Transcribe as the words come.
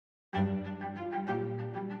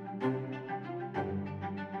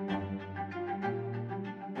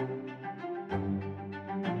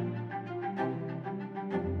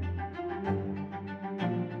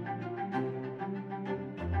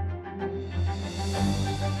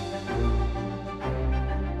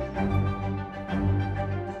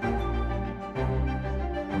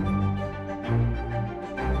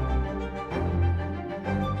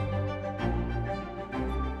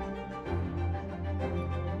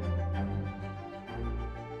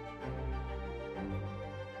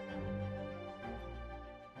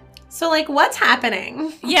So, like, what's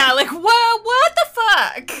happening? Yeah, like, what the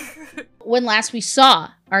fuck? When last we saw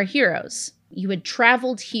our heroes, you had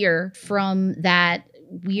traveled here from that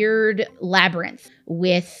weird labyrinth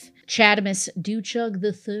with Chadamus Duchug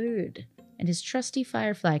III and his trusty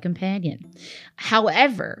Firefly companion.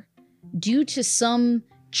 However, due to some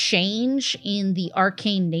change in the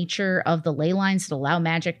arcane nature of the ley lines that allow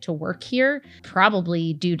magic to work here,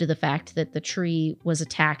 probably due to the fact that the tree was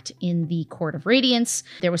attacked in the Court of Radiance,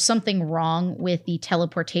 there was something wrong with the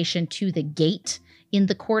teleportation to the gate in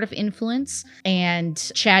the Court of Influence, and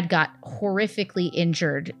Chad got horrifically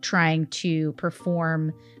injured trying to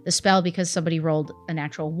perform the spell because somebody rolled a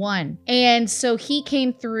natural 1. And so he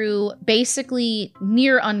came through basically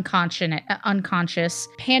near unconscious.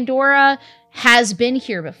 Pandora has been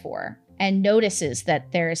here before and notices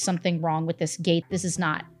that there is something wrong with this gate. This is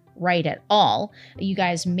not right at all. You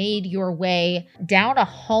guys made your way down a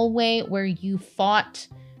hallway where you fought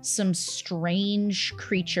some strange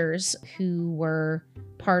creatures who were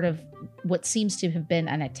part of what seems to have been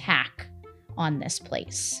an attack on this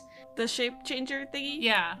place. The shape changer thingy?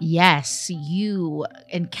 Yeah. Yes, you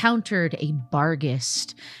encountered a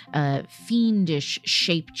Barghest, fiendish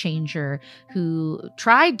shape changer who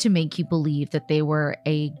tried to make you believe that they were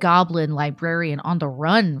a goblin librarian on the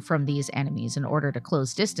run from these enemies in order to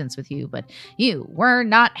close distance with you, but you were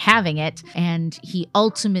not having it, and he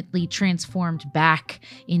ultimately transformed back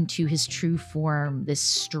into his true form, this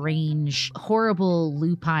strange, horrible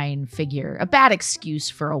lupine figure, a bad excuse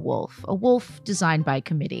for a wolf designed by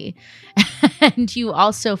committee. And you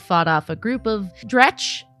also fought off a group of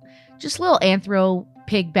Dretch, just little anthro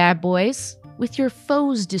pig bad boys. With your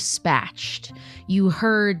foes dispatched, you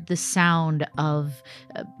heard the sound of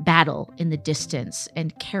battle in the distance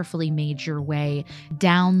and carefully made your way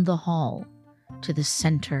down the hall to the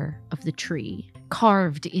center of the tree.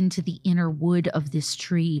 Carved into the inner wood of this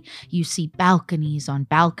tree, you see balconies on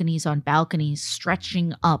balconies on balconies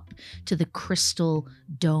stretching up to the crystal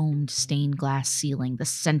domed stained glass ceiling, the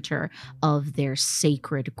center of their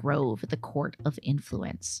sacred grove, the Court of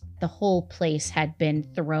Influence. The whole place had been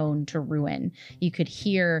thrown to ruin. You could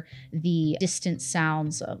hear the distant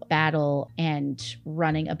sounds of battle and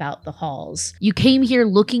running about the halls. You came here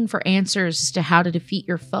looking for answers as to how to defeat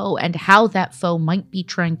your foe and how that foe might be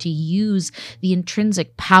trying to use the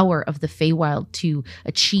intrinsic power of the Feywild to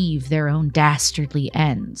achieve their own dastardly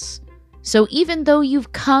ends. So even though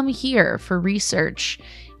you've come here for research,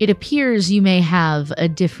 it appears you may have a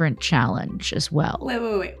different challenge as well.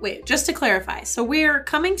 Wait. Just to clarify. So we're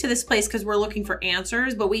coming to this place because we're looking for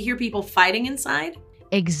answers, but we hear people fighting inside?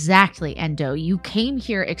 Exactly, Endo. You came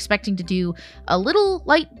here expecting to do a little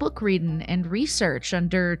light book reading and research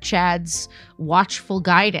under Chad's watchful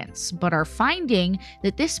guidance, but are finding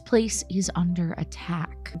that this place is under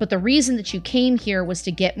attack. But the reason that you came here was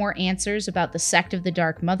to get more answers about the sect of the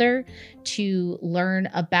Dark Mother, to learn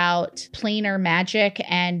about planar magic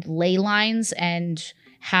and ley lines and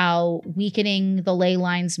how weakening the ley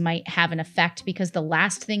lines might have an effect, because the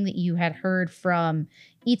last thing that you had heard from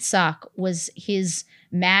Itzhak was his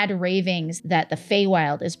mad ravings that the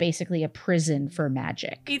Feywild is basically a prison for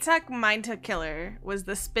magic. Itzhak Mindta Killer was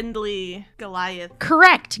the spindly Goliath.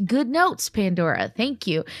 Correct. Good notes, Pandora. Thank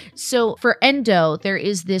you. So for Endo, there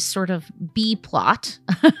is this sort of B plot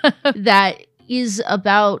that is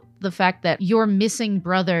about the fact that your missing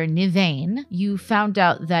brother, Nivane, you found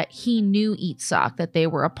out that he knew Itzhak, that they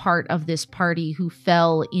were a part of this party who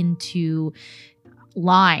fell into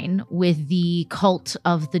line with the cult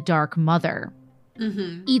of the Dark Mother.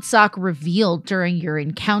 Mm-hmm. Itzhak revealed during your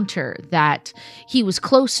encounter that he was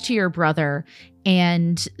close to your brother,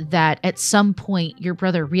 and that at some point your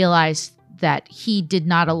brother realized that he did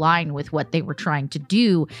not align with what they were trying to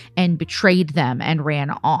do and betrayed them and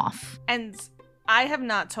ran off. And I have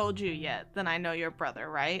not told you yet that I know your brother,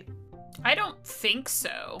 right? I don't think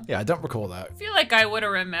so. Yeah, I don't recall that. I feel like I would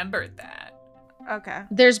have remembered that. Okay.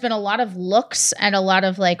 There's been a lot of looks and a lot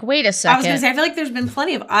of like, wait a second. I was going to say, I feel like there's been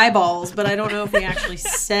plenty of eyeballs, but I don't know if we actually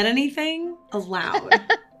said anything aloud.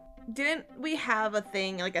 Didn't we have a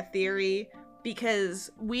thing, like a theory, because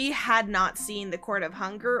we had not seen the Court of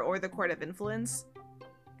Hunger or the Court of Influence,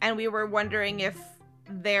 and we were wondering if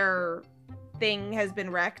their thing has been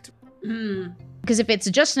wrecked? Because if it's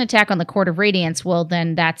just an attack on the Court of Radiance, well,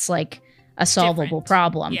 then that's like a solvable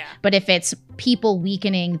problem. Yeah. But if it's people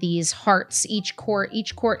weakening these hearts, each court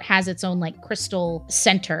has its own like crystal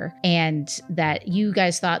center, and that you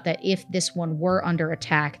guys thought that if this one were under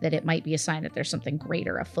attack, that it might be a sign that there's something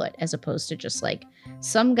greater afoot, as opposed to just like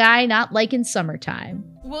some guy not liking summertime.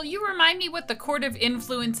 Will you remind me what the Court of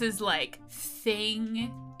Influence's like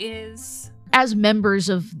thing is? As members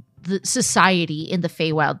of the society in the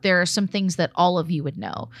Feywild, there are some things that all of you would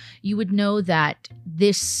know. You would know that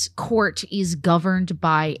this court is governed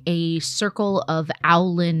by a circle of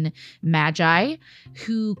Owlin magi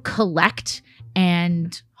who collect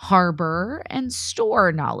and harbor and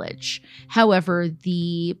store knowledge. However,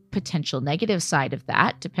 the potential negative side of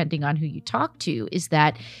that, depending on who you talk to, is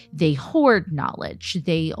that they hoard knowledge.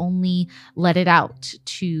 They only let it out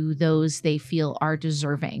to those they feel are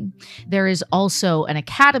deserving. There is also an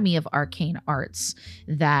Academy of Arcane Arts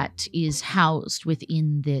that is housed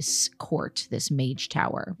within this court, this mage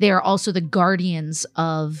tower. They are also the guardians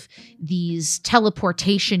of these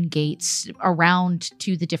teleportation gates around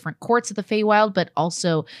to the different courts of the Feywild, but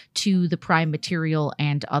also to the prime material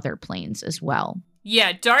and other planes as well.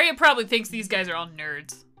 Yeah, Daria probably thinks these guys are all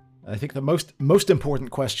nerds. I think the most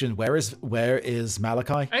important question, where is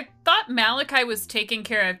Malachi? I thought Malachi was taking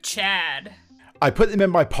care of Chad. I put him in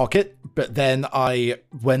my pocket, but then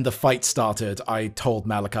when the fight started, I told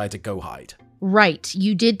Malachi to go hide. Right.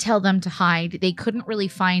 You did tell them to hide. They couldn't really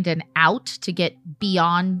find an out to get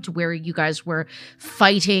beyond where you guys were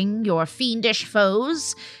fighting your fiendish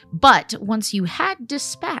foes. But once you had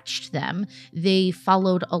dispatched them, they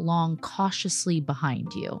followed along cautiously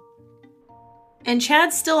behind you. And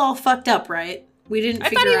Chad's still all fucked up, right? We didn't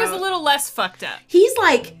figure out. I thought he was a little less fucked up. He's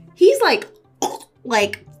like,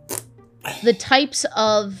 the types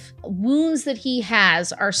of wounds that he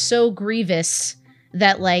has are so grievous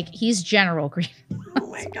that, like, he's General Grievous. oh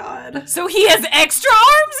my God. So he has extra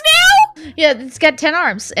arms now? Yeah, it's got 10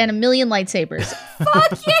 arms and a million lightsabers.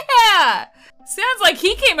 Fuck yeah! Sounds like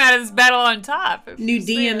he came out of this battle on top. New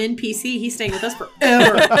DM NPC, he's staying with us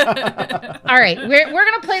forever. All right, we're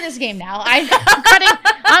gonna play this game now. I'm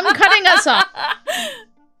cutting us off.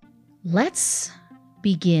 Let's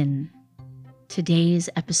begin today's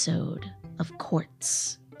episode of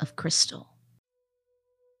Courts of Crystal.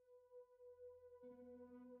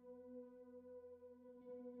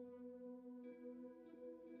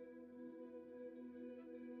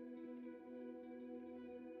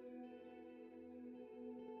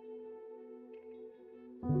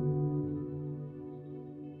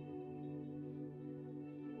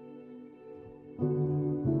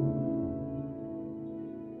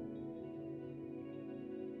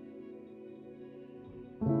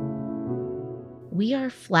 We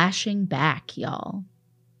are flashing back, y'all.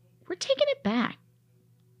 We're taking it back.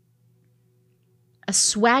 A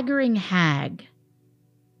swaggering hag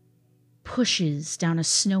pushes down a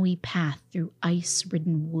snowy path through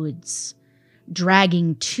ice-ridden woods,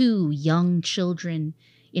 dragging two young children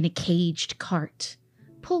in a caged cart,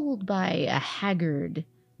 pulled by a haggard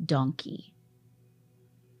donkey.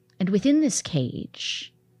 And within this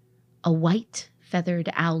cage, a white feathered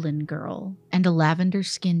Owlin girl and a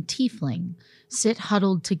lavender-skinned tiefling sit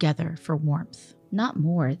huddled together for warmth, not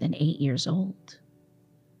more than 8 years old.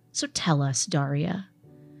 So tell us, Daria,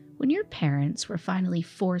 when your parents were finally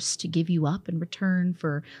forced to give you up in return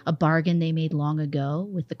for a bargain they made long ago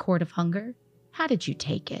with the Court of Hunger, how did you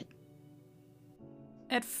take it?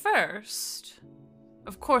 At first,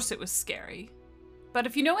 of course it was scary. But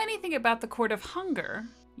if you know anything about the Court of Hunger,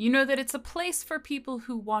 you know that it's a place for people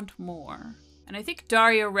who want more. And I think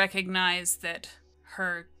Daria recognized that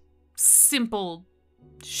her simple,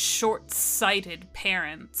 short-sighted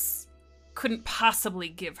parents couldn't possibly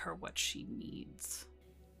give her what she needs.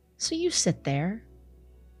 So you sit there,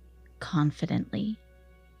 confidently,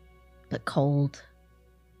 but cold.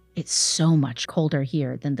 It's so much colder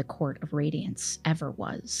here than the Court of Radiance ever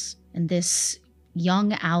was. And this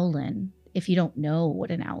young Owlin, if you don't know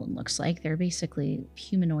what an Owlin looks like, they're basically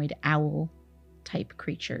humanoid owl-type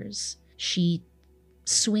creatures. She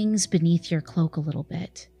swings beneath your cloak a little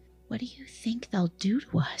bit. What do you think they'll do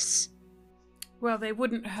to us? Well, they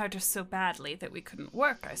wouldn't hurt us so badly that we couldn't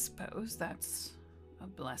work, I suppose. That's a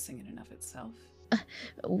blessing in and of itself.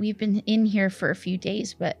 We've been in here for a few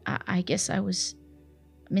days, but I guess I was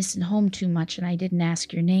missing home too much and I didn't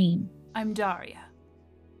ask your name. I'm Daria.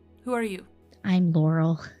 Who are you? I'm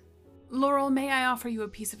Laurel. Laurel, may I offer you a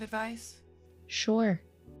piece of advice? Sure.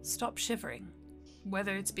 Stop shivering.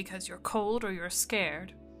 Whether it's because you're cold or you're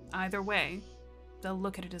scared, either way, they'll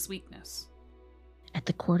look at it as weakness. At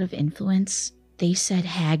the Court of Influence, they said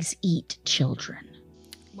hags eat children.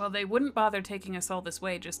 Well, they wouldn't bother taking us all this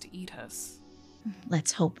way just to eat us.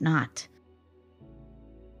 Let's hope not.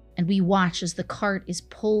 and we watch as the cart is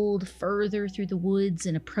pulled further through the woods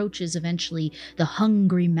and approaches eventually the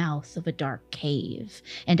hungry mouth of a dark cave.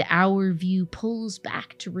 And our view pulls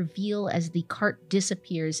back to reveal, as the cart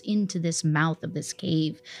disappears into this mouth of this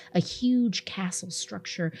cave, a huge castle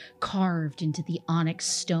structure carved into the onyx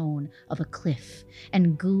stone of a cliff,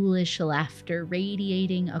 and ghoulish laughter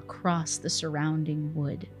radiating across the surrounding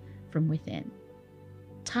wood from within.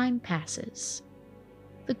 Time passes.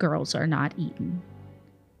 The girls are not eaten.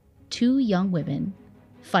 2 young women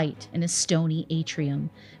fight in a stony atrium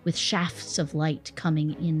with shafts of light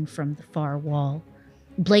coming in from the far wall.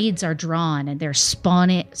 Blades are drawn and they're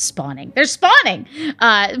spawning. They're spawning!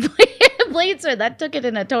 Blades are, that took it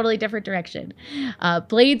in a totally different direction.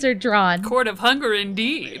 Blades are drawn. Court of Hunger,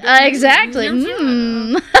 indeed. Exactly.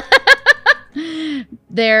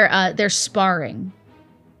 They're sparring.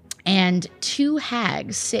 And 2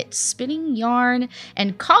 hags sit spinning yarn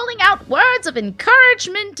and calling out words of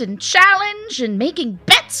encouragement and challenge and making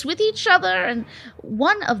bets with each other. And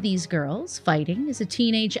one of these girls fighting is a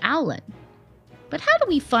teenage owlin. But how do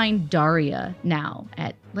we find Daria now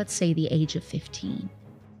at, let's say, the age of 15?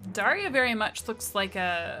 Daria very much looks like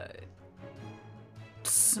a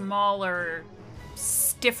smaller,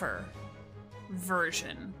 stiffer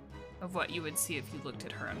version of what you would see if you looked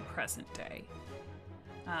at her in present day.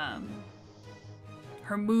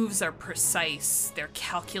 Her moves are precise, they're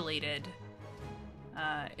calculated.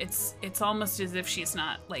 It's almost as if she's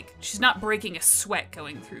not breaking a sweat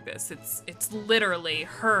going through this. It's literally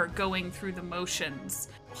her going through the motions,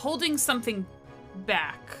 holding something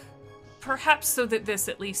back, perhaps so that this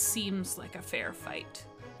at least seems like a fair fight.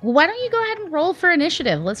 Well, why don't you go ahead and roll for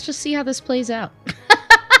initiative? Let's just see how this plays out.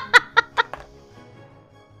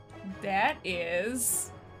 That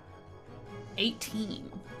is 18.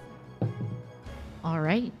 All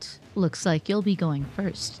right. Looks like you'll be going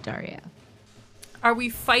first, Daria. Are we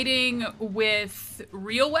fighting with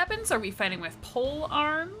real weapons? Are we fighting with pole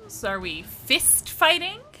arms? Are we fist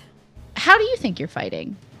fighting? How do you think you're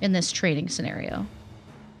fighting in this training scenario?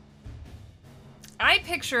 I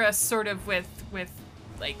picture us sort of with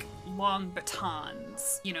like long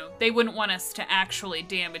batons. You know, they wouldn't want us to actually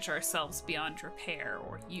damage ourselves beyond repair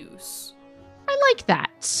or use. I like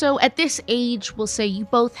that. So at this age, we'll say you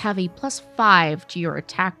both have a +5 to your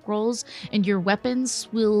attack rolls, and your weapons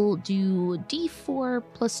will do d4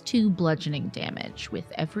 + 2 bludgeoning damage with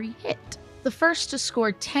every hit. The first to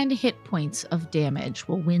score 10 hit points of damage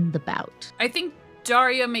will win the bout. I think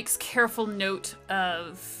Daria makes careful note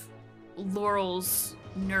of Laurel's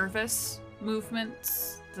nervous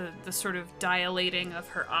movements, the sort of dilating of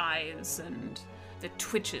her eyes and the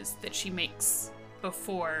twitches that she makes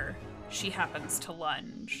before she happens to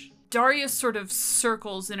lunge. Daria sort of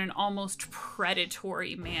circles in an almost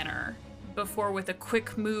predatory manner before, with a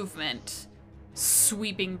quick movement,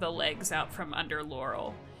 sweeping the legs out from under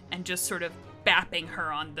Laurel and just sort of bapping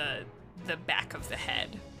her on the back of the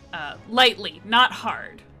head. Lightly, not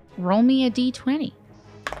hard. Roll me a d20.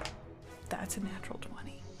 That's a natural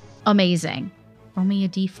 20. Amazing. Roll me a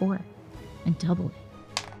d4 and double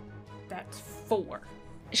it. That's 4.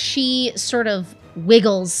 She sort of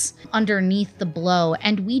wiggles underneath the blow,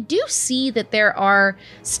 and we do see that there are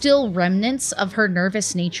still remnants of her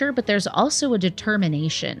nervous nature, but there's also a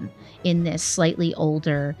determination in this slightly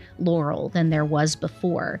older Laurel than there was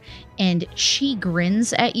before. And she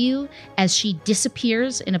grins at you as she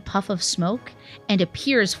disappears in a puff of smoke and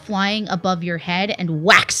appears flying above your head and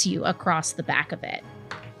whacks you across the back of it.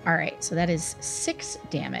 All right, so that is 6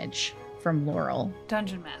 damage from Laurel.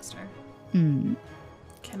 Dungeon Master.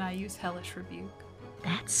 Can I use Hellish Rebuke?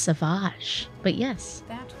 That's Savage, but yes.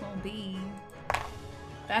 That will be...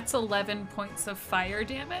 That's 11 points of fire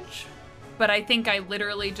damage. But I think I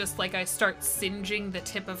literally just, I start singeing the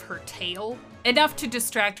tip of her tail. Enough to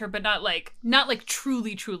distract her, but not like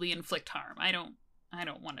truly inflict harm. I don't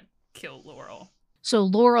want to kill Laurel. So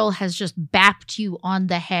Laurel has just bapped you on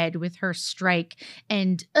the head with her strike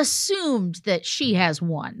and assumed that she has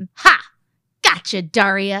won. Ha! Gotcha,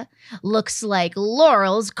 Daria. Looks like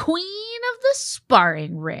Laurel's queen of the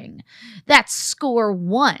sparring ring. That's score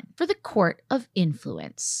 1 for the Court of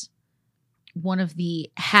Influence. One of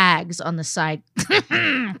the hags on the side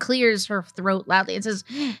clears her throat loudly and says,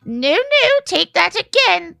 No, take that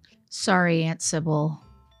again. Sorry, Aunt Sybil.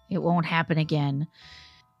 It won't happen again.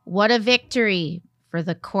 What a victory for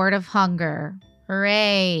the Court of Hunger.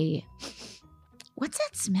 Hooray. What's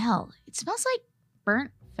that smell? It smells like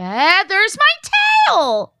burnt feathers. My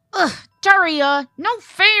tail! Ugh, Daria, no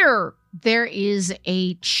fair. There is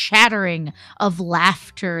a chattering of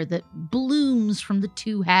laughter that blooms from the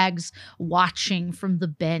two hags watching from the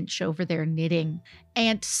bench over their knitting.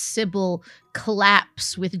 Aunt Sybil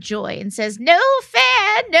claps with joy and says, "No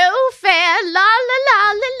fair, la la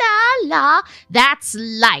la la la la. That's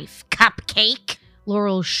life, Cupcake."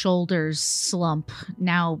 Laurel's shoulders slump,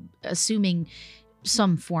 now assuming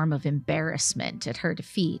some form of embarrassment at her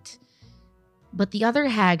defeat. But the other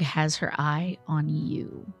hag has her eye on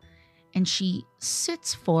you, and she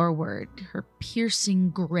sits forward, her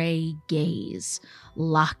piercing gray gaze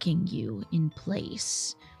locking you in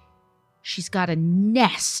place. She's got a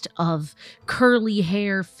nest of curly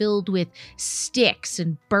hair filled with sticks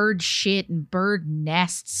and bird shit and bird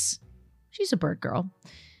nests. She's a bird girl.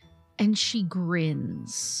 And she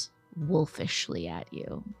grins wolfishly at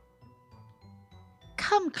you.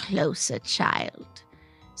 "Come closer, child,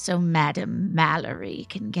 so Madame Mallory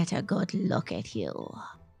can get a good look at you."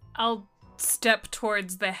 I'll step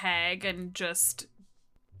towards the hag and just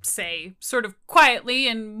say, sort of quietly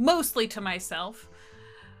and mostly to myself,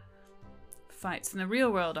 "Fights in the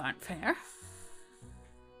real world aren't fair."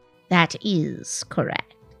 That is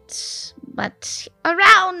correct. But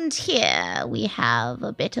around here, we have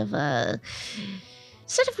a bit of a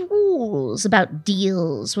set of rules about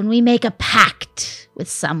deals. When we make a pact with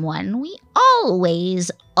someone, we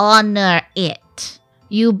always honor it.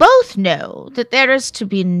 You both know that there is to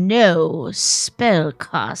be no spell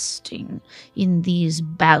casting in these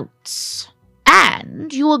bouts.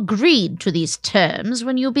 And you agreed to these terms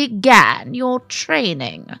when you began your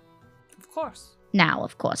training. Of course. Now,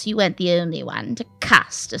 of course, you weren't the only one to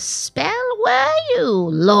cast a spell, were you,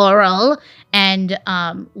 Laurel? And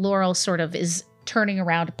Laurel sort of is turning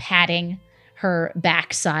around, patting her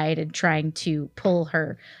backside and trying to pull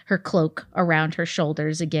her cloak around her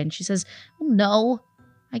shoulders again. She says, "No,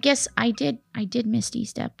 I guess I did Misty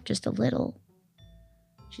Step just a little."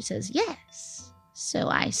 She says, "Yes, so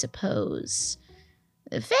I suppose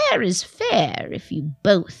fair is fair if you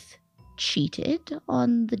both cheated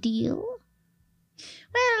on the deal."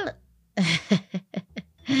 "Well,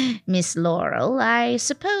 Miss Laurel, I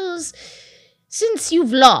suppose since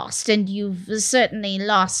you've lost, and you've certainly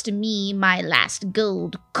lost me my last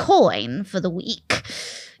gold coin for the week,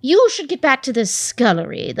 you should get back to the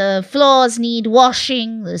scullery. The floors need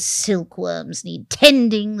washing, the silkworms need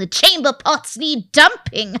tending, the chamber pots need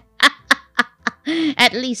dumping."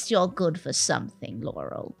 At least you're good for something,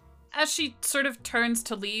 Laurel. As she sort of turns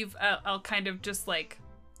to leave, I'll kind of just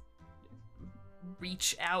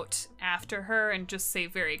reach out after her and just say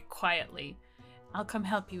very quietly, "I'll come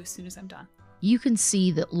help you as soon as I'm done." You can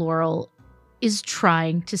see that Laurel is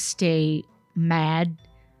trying to stay mad,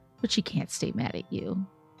 but she can't stay mad at you.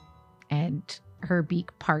 And her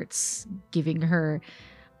beak parts, giving her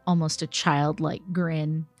almost a childlike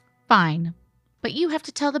grin. "Fine, but you have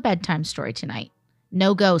to tell the bedtime story tonight.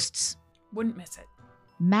 No ghosts." Wouldn't miss it.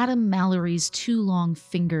 Madame Mallory's two long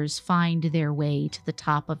fingers find their way to the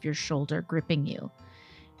top of your shoulder, gripping you.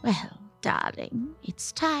 "Well, darling,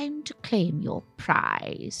 it's time to claim your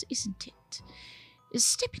prize, isn't it?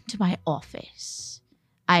 Step into my office.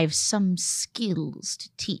 I've some skills to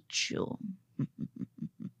teach you."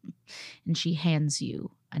 And she hands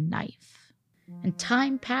you a knife. And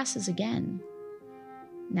time passes again.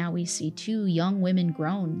 Now we see two young women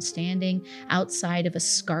grown standing outside of a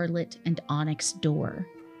scarlet and onyx door.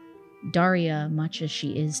 Daria, much as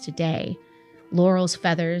she is today, Laurel's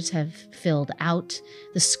feathers have filled out,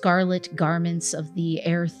 the scarlet garments of the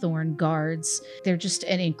Airthorn guards. They're just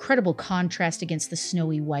an incredible contrast against the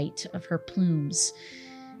snowy white of her plumes.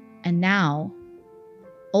 And now,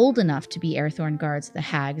 old enough to be Airthorn guards, the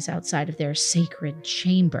hags outside of their sacred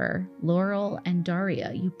chamber, Laurel and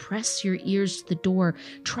Daria, you press your ears to the door,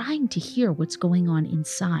 trying to hear what's going on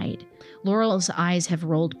inside. Laurel's eyes have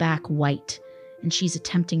rolled back white, and she's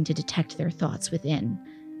attempting to detect their thoughts within.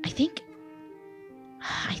 I think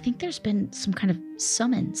there's been some kind of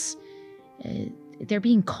summons. They're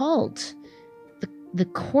being called. The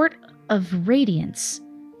Court of Radiance.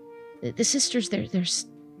 The sisters,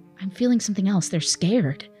 I'm feeling something else. They're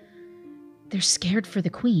scared. They're scared for the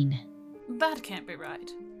queen. That can't be right.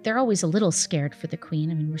 They're always a little scared for the queen.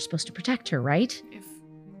 I mean, we're supposed to protect her, right? If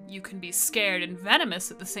you can be scared and venomous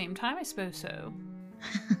at the same time, I suppose so.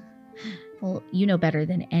 Well, you know better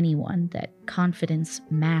than anyone that confidence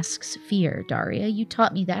masks fear, Daria. You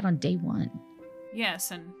taught me that on day one. Yes,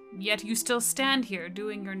 and yet you still stand here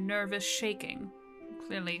doing your nervous shaking.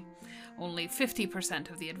 Clearly, only 50%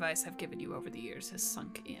 of the advice I've given you over the years has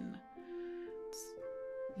sunk in.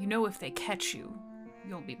 You know if they catch you,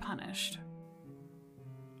 you'll be punished.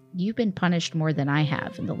 You've been punished more than I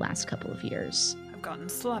have in the last couple of years. I've I've gotten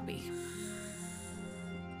sloppy.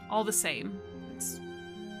 All the same, it's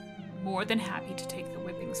more than happy to take the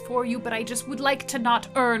whippings for you, but I just would like to not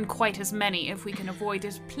earn quite as many if we can avoid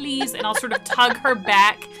it, please. And I'll sort of tug her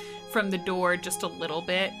back from the door just a little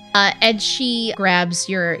bit. And she grabs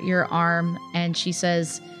your arm and she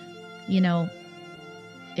says, you know,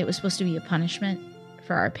 it was supposed to be a punishment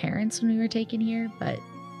for our parents when we were taken here, but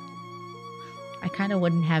I kind of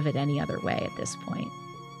wouldn't have it any other way at this point.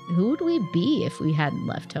 Who would we be if we hadn't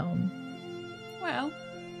left home? Well,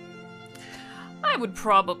 I would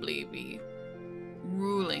probably be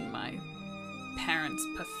ruling my parents'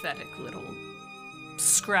 pathetic little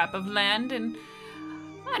scrap of land, and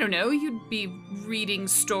I don't know, you'd be reading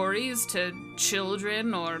stories to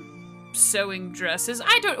children or sewing dresses.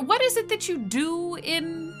 What is it that you do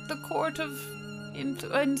in the court of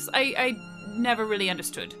influence? I never really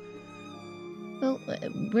understood. Well,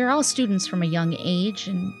 we're all students from a young age,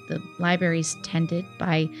 and the library's tended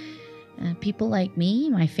by people like me,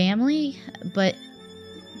 my family, but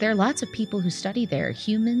there are lots of people who study there.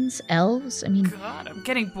 Humans, elves, I mean... God, I'm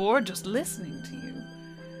getting bored just listening to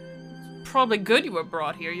you. Probably good you were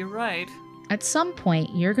brought here, you're right. At some point,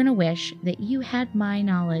 you're gonna wish that you had my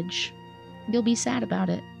knowledge. You'll be sad about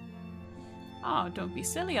it. Oh, don't be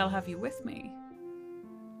silly, I'll have you with me.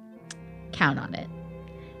 Count on it.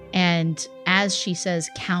 And as she says,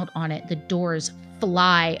 count on it, the doors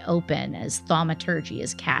fly open as thaumaturgy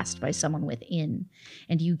is cast by someone within,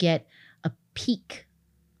 and you get a peek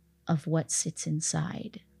of what sits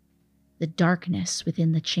inside. The darkness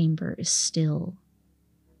within the chamber is still.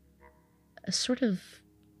 A sort of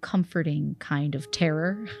comforting kind of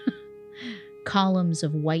terror. Columns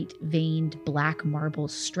of white-veined black marble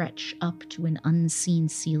stretch up to an unseen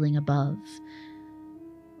ceiling above.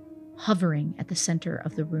 Hovering at the center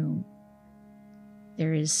of the room,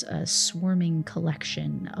 there is a swarming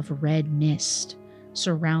collection of red mist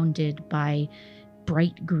surrounded by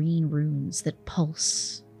bright green runes that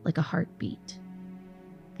pulse like a heartbeat.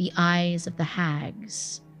 The eyes of the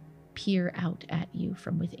hags peer out at you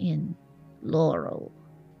from within. Laurel,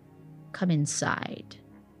 come inside.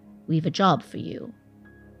 We've a job for you.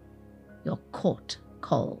 Your court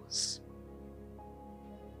calls.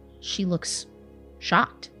 She looks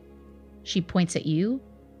shocked. She points at you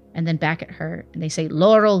and then back at her, and they say,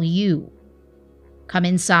 Laurel, you, come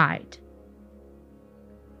inside.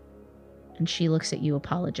 And she looks at you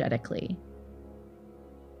apologetically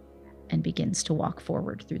and begins to walk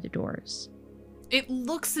forward through the doors. It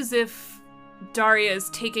looks as if Daria is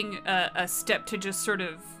taking a step to just sort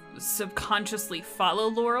of subconsciously follow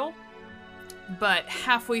Laurel, but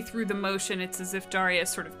halfway through the motion, it's as if Daria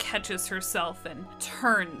sort of catches herself and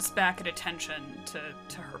turns back at attention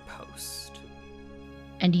to her post.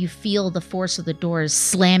 And you feel the force of the doors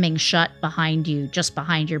slamming shut behind you, just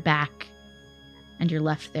behind your back. And you're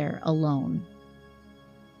left there alone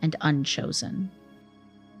and unchosen.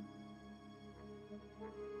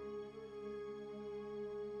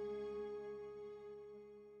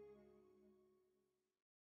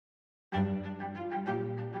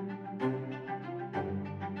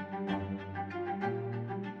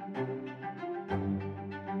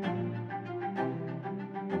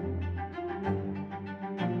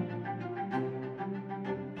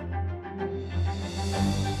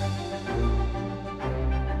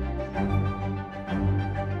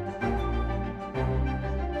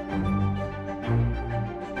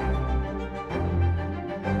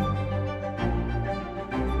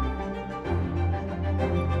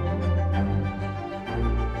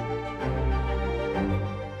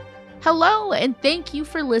 Hello, and thank you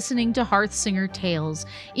for listening to Hearthsinger Tales.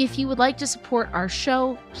 If you would like to support our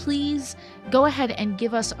show, please go ahead and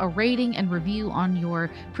give us a rating and review on your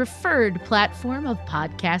preferred platform of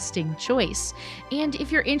podcasting choice. And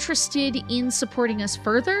if you're interested in supporting us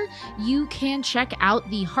further, you can check out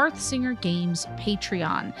the Hearthsinger Games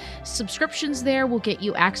Patreon. Subscriptions there will get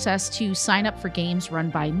you access to sign up for games run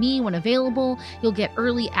by me when available. You'll get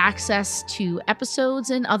early access to episodes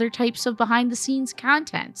and other types of behind-the-scenes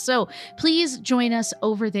content. So please join us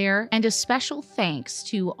over there, and a special thanks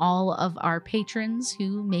to all of our patrons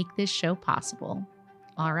who make this show possible.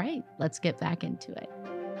 All right, let's get back into it.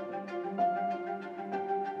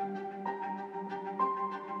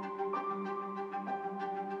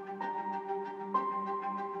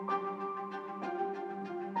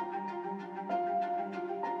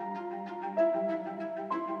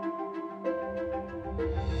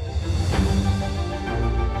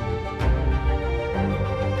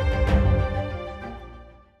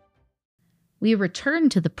 We return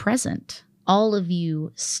to the present. All of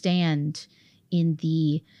you stand in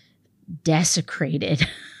the desecrated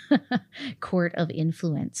court of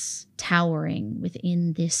influence towering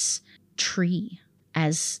within this tree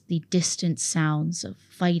as the distant sounds of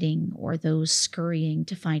fighting or those scurrying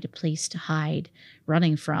to find a place to hide,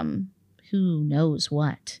 running from who knows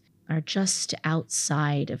what, are just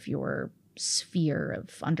outside of your sphere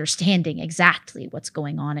of understanding exactly what's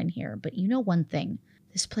going on in here. But you know one thing,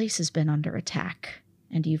 this place has been under attack,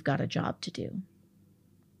 and you've got a job to do.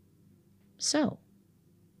 So,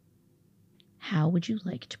 how would you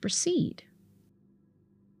like to proceed?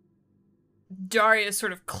 Daria is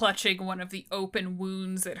sort of clutching one of the open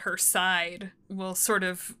wounds at her side. Will sort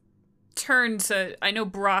of turn to, I know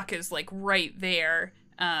Brock is like right there,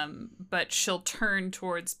 but she'll turn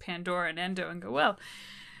towards Pandora and Endo and go, well,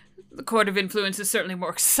 the Court of Influence is certainly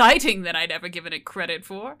more exciting than I'd ever given it credit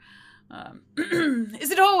for.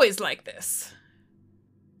 Is it always like this?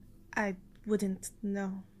 I wouldn't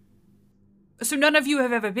know. So none of you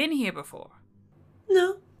have ever been here before?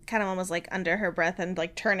 No. Kind of almost like under her breath and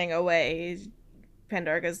like turning away.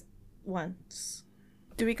 Pandora goes, once.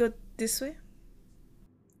 Do we go this way?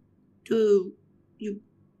 Do you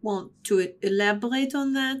want to elaborate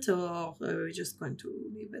on that, or are we just going to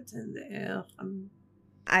leave it in the air?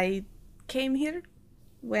 I came here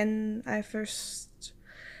when I first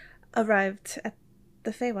arrived at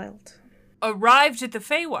the Feywild. Arrived at the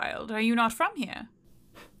Feywild? Are you not from here?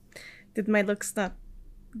 Did my looks not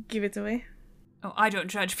give it away? Oh, I don't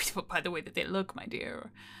judge people by the way that they look, my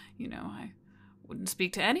dear. I wouldn't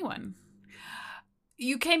speak to anyone.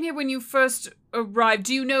 You came here when you first arrived.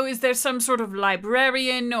 Do you know, is there some sort of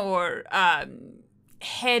librarian or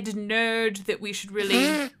head nerd that we should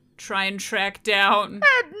really try and track down?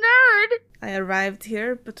 Head nerd! I arrived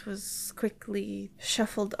here, but was quickly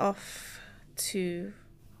shuffled off to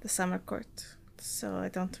the summer court. So I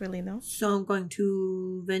don't really know. So I'm going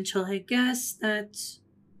to venture a guess that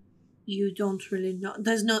you don't really know.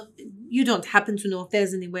 You don't happen to know if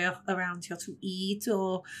there's anywhere around here to eat,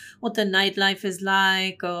 or what the nightlife is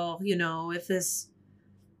like, or, if there's...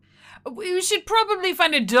 We should probably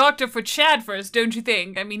find a doctor for Chad first, don't you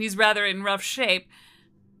think? I mean, he's rather in rough shape.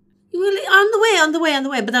 Well, on the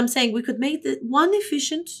way. But I'm saying we could make one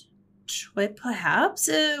efficient trip, perhaps.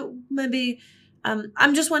 Maybe.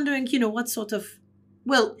 I'm just wondering, what sort of...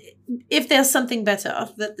 Well, if there's something better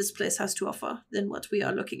that this place has to offer than what we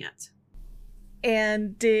are looking at.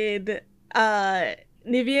 And did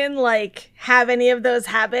Nivian have any of those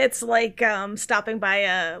habits, stopping by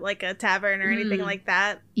a tavern or anything like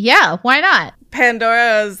that? Yeah, why not?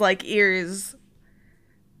 Pandora's ears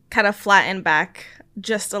kind of flatten back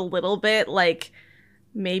just a little bit,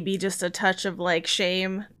 maybe just a touch of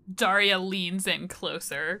shame. Daria leans in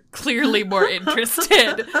closer, clearly more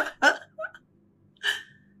interested.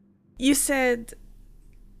 You said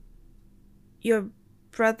your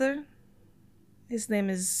brother? His name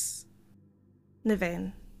is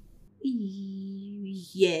Nivain.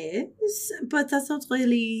 Yes, but that's not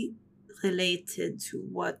really related to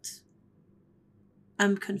what...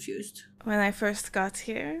 I'm confused. When I first got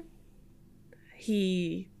here,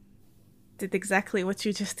 he did exactly what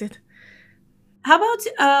you just did. How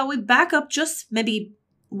about we back up just maybe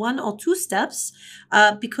 1 or 2 steps,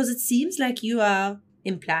 because it seems like you are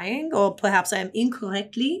implying, or perhaps I am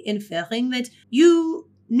incorrectly inferring, that you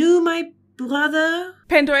knew my brother.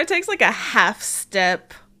 Pandora takes a half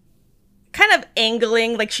step, kind of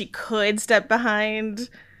angling like she could step behind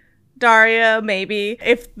Daria, maybe,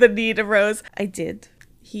 if the need arose. I did.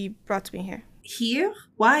 He brought me here. Here?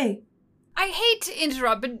 Why? I hate to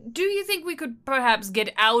interrupt, but do you think we could perhaps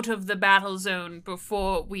get out of the battle zone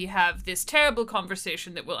before we have this terrible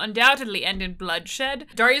conversation that will undoubtedly end in bloodshed?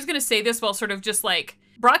 Daria's gonna say this while sort of just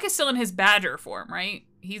Brock is still in his badger form, right?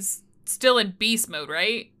 He's still in beast mode,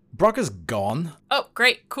 right? Brock is gone. Oh,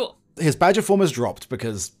 great, cool. His badger form has dropped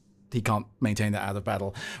because he can't maintain that out of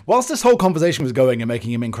battle. Whilst this whole conversation was going and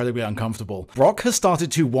making him incredibly uncomfortable, Brock has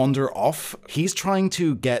started to wander off. He's trying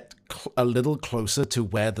to get a little closer to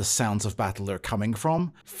where the sounds of battle are coming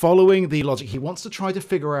from. Following the logic, he wants to try to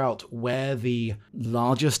figure out where the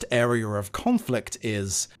largest area of conflict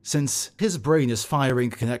is, since his brain is firing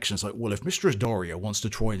connections well, if Mistress Daria wants to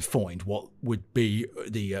try and find what would be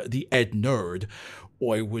the Ed Nerd,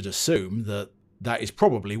 I would assume that is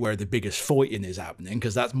probably where the biggest fighting is happening,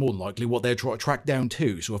 because that's more than likely what they're trying to track down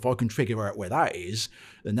too. So if I can figure out where that is,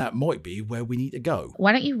 then that might be where we need to go.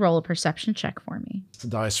 Why don't you roll a perception check for me? It's a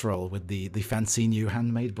dice roll with the fancy new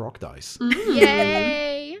handmade Brock dice.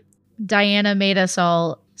 Yay! Diana made us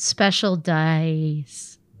all special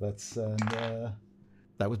dice. That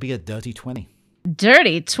would be a dirty 20.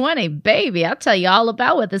 Dirty 20, baby. I'll tell you all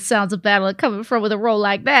about where the sounds of battle are coming from with a roll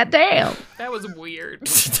like that. Damn. That was weird. Me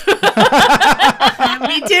too.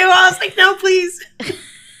 I was like, no, please.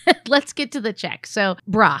 Let's get to the check. So,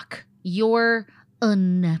 Brock, your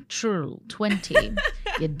unnatural 20.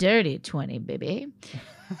 You dirty 20, baby.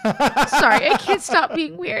 Sorry, I can't stop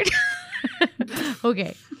being weird.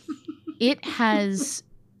 Okay. It has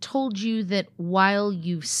told you that while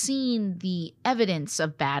you've seen the evidence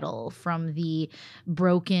of battle, from the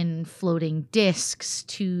broken floating discs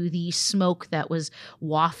to the smoke that was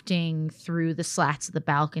wafting through the slats of the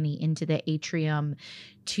balcony into the atrium,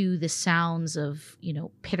 to the sounds of,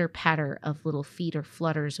 pitter patter of little feet or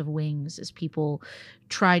flutters of wings as people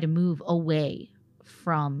try to move away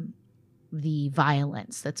from the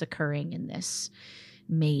violence that's occurring in this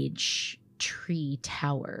mage tree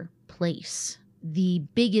tower place. The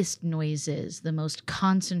biggest noises, the most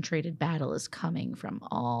concentrated battle is coming from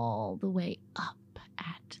all the way up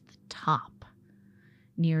at the top,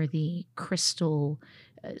 near the crystal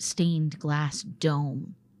stained glass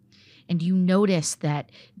dome. And you notice that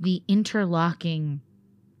the interlocking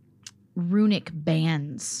runic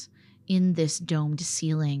bands in this domed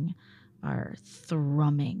ceiling are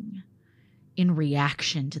thrumming in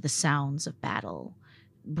reaction to the sounds of battle,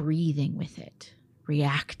 breathing with it,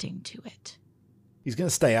 reacting to it. He's going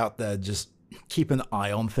to stay out there, just keep an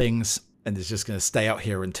eye on things, and is just going to stay out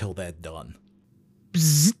here until they're done.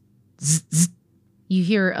 Bzz, zzz, zzz. You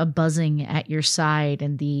hear a buzzing at your side,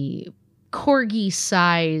 and the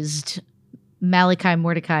corgi-sized Malachi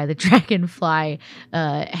Mordecai, the dragonfly,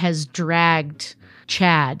 has dragged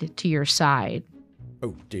Chad to your side.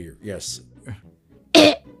 Oh dear, yes.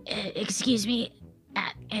 Excuse me.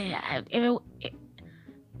 If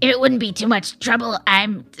it wouldn't be too much trouble,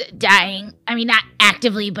 I'm dying. I mean, not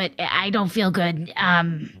actively, but I don't feel good.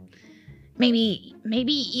 Maybe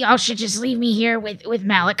y'all should just leave me here with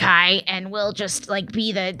Malachi, and we'll just,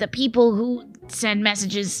 be the people who send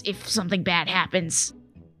messages if something bad happens.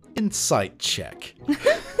 Insight check.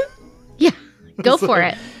 Yeah, go for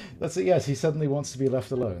it. That's it, yes, he suddenly wants to be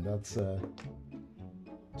left alone.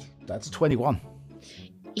 That's 21.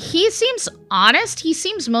 He seems honest. He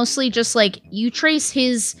seems mostly just you trace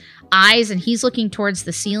his eyes and he's looking towards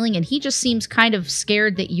the ceiling, and he just seems kind of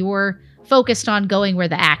scared that you're focused on going where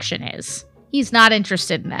the action is. He's not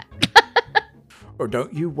interested in that. Or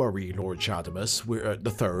don't you worry, Lord Shadamus. We're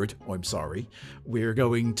the third. I'm sorry. We're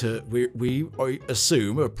going to. I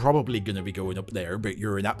assume are probably going to be going up there, but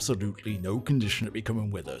you're in absolutely no condition to be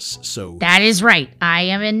coming with us. So that is right. I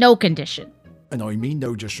am in no condition. And I mean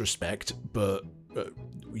no disrespect, but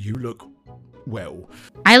you look well.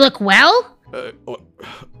 I look well?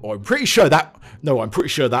 I'm pretty sure that. No, I'm pretty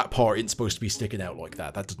sure that part isn't supposed to be sticking out like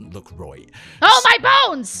that. That doesn't look right. Oh, my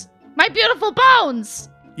bones! My beautiful bones!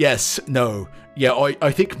 Yes, no. Yeah,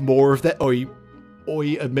 I think more of that. I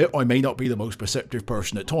admit I may not be the most perceptive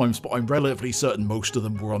person at times, but I'm relatively certain most of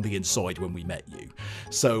them were on the inside when we met you.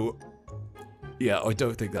 So, yeah, I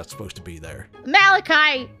don't think that's supposed to be there.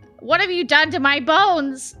 Malachi, what have you done to my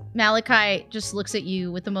bones? Malachi just looks at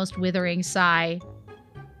you with the most withering sigh.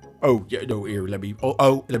 Oh, yeah, no, here, let me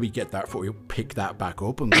get that for you. Pick that back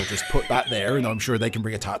up, and we'll just put that there, and I'm sure they can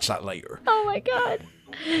reattach that later. Oh my god.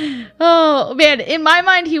 Oh man, in my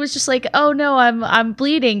mind he was just like, oh no, I'm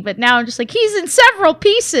bleeding, but now I'm just like, he's in several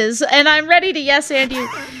pieces, and I'm ready to yes and you.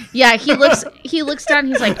 Yeah, he looks down,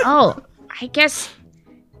 he's like, oh, I guess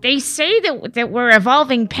they say that we're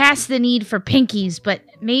evolving past the need for pinkies, but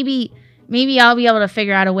maybe I'll be able to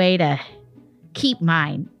figure out a way to keep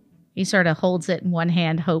mine. He sort of holds it in one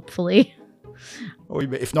hand, hopefully. Or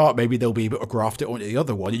if not, maybe they'll be able to graft it onto the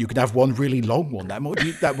other one. You could have one really long one. That might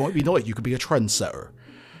be nice. You could be a trendsetter.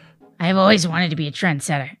 I've always wanted to be a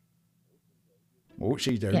trendsetter. Oh,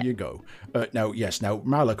 see, there you go. Now,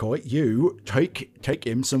 Malachi, you take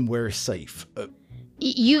him somewhere safe.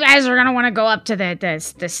 You guys are gonna want to go up to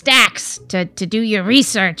the stacks to do your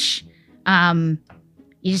research.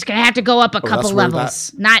 You're just gonna have to go up a couple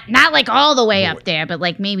levels. Not all the way up there, but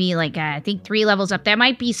maybe I think 3 levels up. There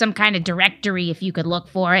might be some kind of directory if you could look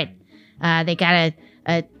for it. They got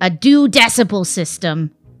a duodecibel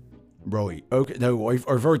system. Right. Okay. No,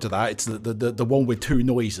 I've heard of that. It's the one with 2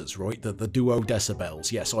 noises, right? The duo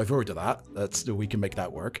decibels. Yes, I've heard of that. We can make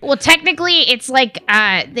that work. Well, technically, it's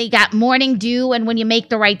they got morning dew, and when you make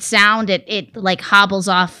the right sound, it hobbles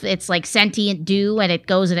off. It's like sentient dew, and it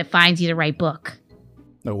goes and it finds you the right book.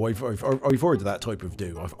 No, I've heard of that type of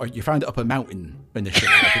dew. You found it up a mountain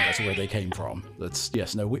initially. I think that's where they came from.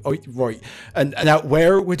 Right. And now,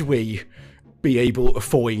 where would we be able to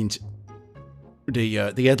find the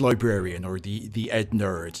ed librarian or the ed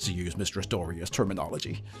nerd, to use Mistress Doria's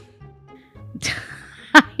terminology?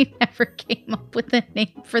 I never came up with a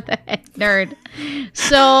name for the head nerd.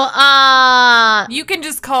 So, You can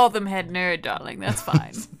just call them head nerd, darling. That's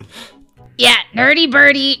fine. yeah, Nerdy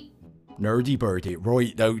Birdie. Nerdy birdie.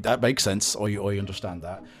 Right, no, that makes sense. I understand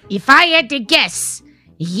that. If I had to guess,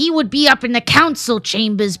 he would be up in the council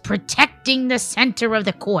chambers protecting the center of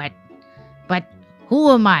the court. But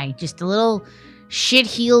who am I? Just a little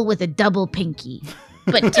shitheel with a double pinky.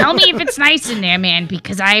 But tell me if it's nice in there, man,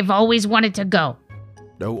 because I've always wanted to go.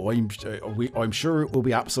 No, I'm sure it will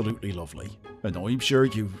be absolutely lovely. And I'm sure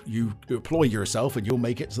you employ yourself and you'll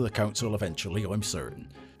make it to the council eventually, I'm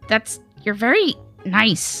certain. You're very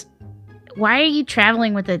nice. Why are you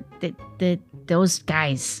traveling with those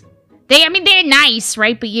guys? They're nice,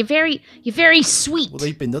 right? But you're very sweet. Well,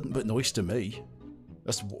 they've been nothing but nice to me.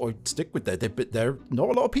 That's what I stick with that. They're not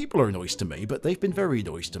a lot of people are nice to me, but they've been very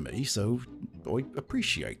nice to me, so I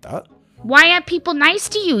appreciate that. Why are people nice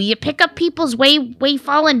to you? You pick up people's way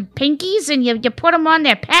fallen pinkies and you put them on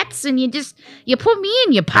their pets and you put me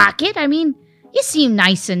in your pocket. I mean, you seem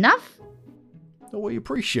nice enough. Oh, I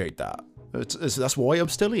appreciate that. That's why I'm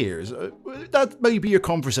still here. That may be a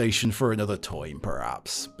conversation for another time,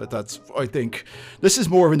 perhaps. But I think this is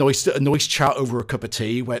more of a nice chat over a cup of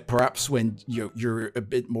tea, perhaps when you're a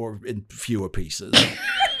bit more in fewer pieces.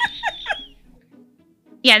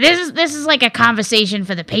 Yeah, this is like a conversation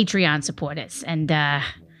for the Patreon supporters, and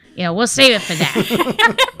we'll save it for that.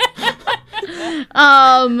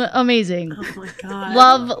 Amazing. Oh my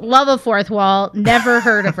god. Love a fourth wall. Never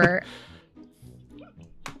heard of her.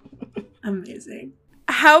 Amazing.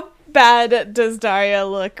 How bad does Daria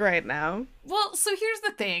look right now? Well, so here's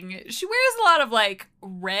the thing. She wears a lot of,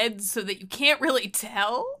 red so that you can't really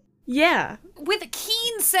tell. Yeah. With a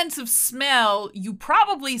keen sense of smell, you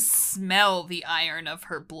probably smell the iron of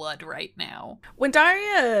her blood right now. When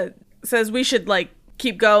Daria says we should,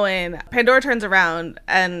 keep going, Pandora turns around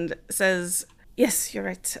and says, yes, you're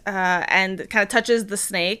right, and kind of touches the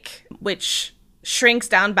snake, which shrinks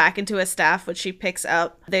down back into a staff, which she picks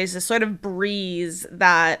up. There's a sort of breeze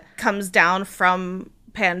that comes down from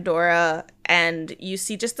Pandora, and you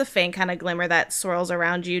see just the faint kind of glimmer that swirls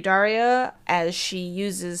around you, Daria, as she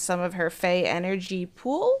uses some of her Fey energy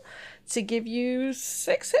pool to give you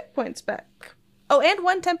 6 hit points back. Oh, and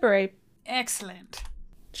 1 temporary. Excellent.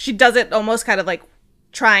 She does it almost kind of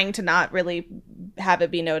trying to not really have it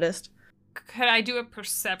be noticed. Could I do a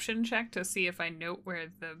perception check to see if I note where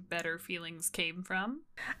the better feelings came from?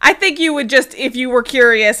 I think you would just, if you were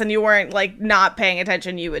curious and you weren't not paying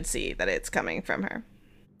attention, you would see that it's coming from her.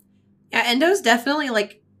 Yeah, Endo's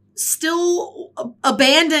definitely still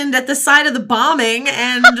abandoned at the side of the bombing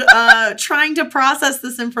and trying to process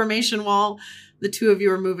this information while the two of you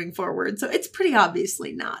are moving forward. So it's pretty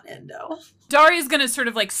obviously not Endo. Daria's gonna sort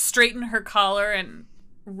of straighten her collar and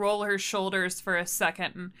roll her shoulders for a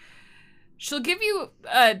second, and she'll give you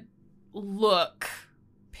a look,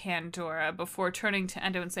 Pandora, before turning to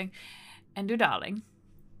Endo and saying, Endo, darling.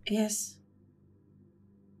 Yes.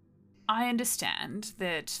 I understand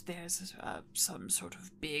that there's some sort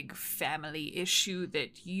of big family issue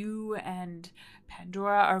that you and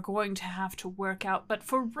Pandora are going to have to work out. But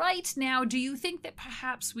for right now, do you think that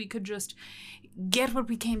perhaps we could just get what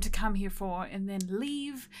we came to come here for and then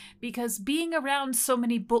leave? Because being around so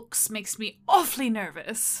many books makes me awfully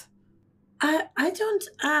nervous. I don't,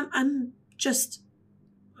 I'm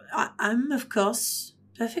of course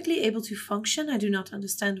perfectly able to function. I do not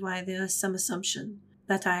understand why there is some assumption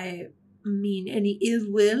that I mean any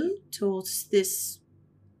ill will towards this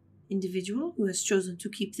individual who has chosen to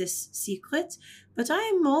keep this secret, but I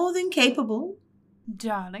am more than capable.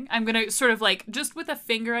 Darling, I'm going to sort of just with a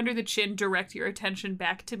finger under the chin, direct your attention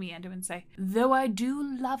back to me, Endo, and say, though I do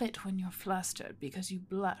love it when you're flustered because you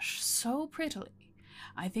blush so prettily,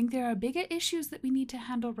 I think there are bigger issues that we need to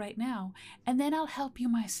handle right now, and then I'll help you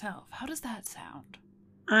myself. How does that sound?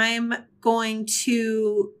 I'm going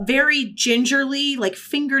to very gingerly,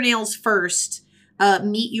 fingernails first,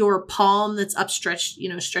 meet your palm that's upstretched,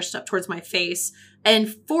 stretched up towards my face.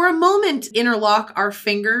 And for a moment, interlock our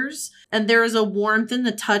fingers. And there is a warmth in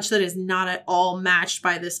the touch that is not at all matched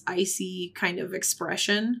by this icy kind of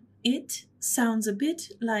expression. It sounds a bit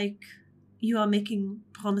like you are making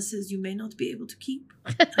promises you may not be able to keep.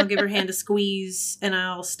 I'll give her hand a squeeze and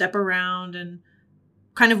I'll step around and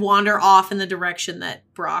kind of wander off in the direction that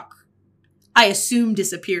Brock, I assume,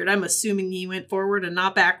 disappeared. I'm assuming he went forward and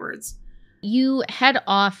not backwards. You head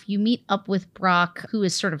off, you meet up with Brock, who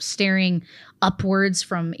is sort of staring upwards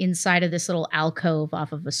from inside of this little alcove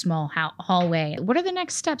off of a small hallway. What are the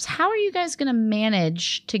next steps? How are you guys going to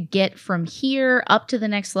manage to get from here up to the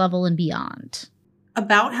next level and beyond?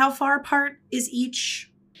 About how far apart is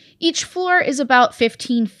each Each floor is about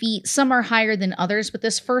 15 feet. Some are higher than others, but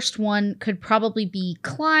this first one could probably be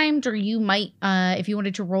climbed, or you might, if you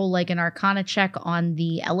wanted to roll like an Arcana check on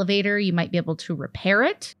the elevator, you might be able to repair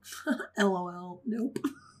it. LOL. Nope.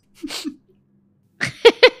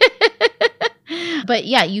 But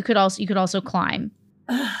yeah, you could also climb.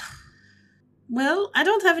 Well, I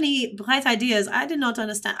don't have any bright ideas. I did not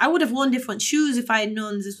understand. I would have worn different shoes if I had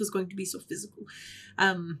known this was going to be so physical.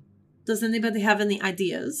 Does anybody have any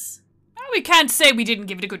ideas? We can't say we didn't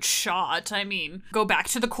give it a good shot. I mean, go back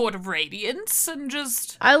to the Court of Radiance and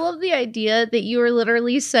just... I love the idea that you were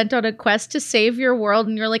literally sent on a quest to save your world,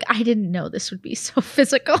 and you're like, I didn't know this would be so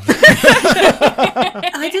physical.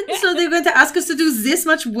 I didn't know they were going to ask us to do this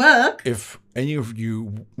much work. If any of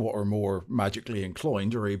you what are more magically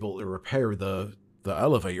inclined are able to repair the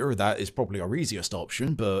elevator, that is probably our easiest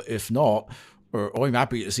option. But if not, I'm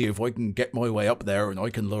happy to see if I can get my way up there and I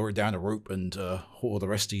can lower down a rope and hold the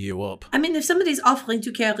rest of you up. I mean, if somebody's offering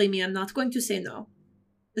to carry me, I'm not going to say no.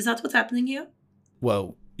 Is that what's happening here?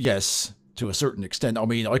 Well, yes, to a certain extent. I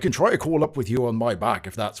mean, I can try to crawl up with you on my back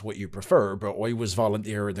if that's what you prefer, but I was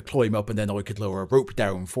volunteering to climb up and then I could lower a rope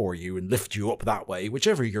down for you and lift you up that way,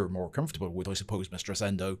 whichever you're more comfortable with, I suppose, Mistress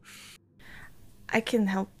Endo. I can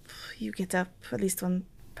help you get up, at least one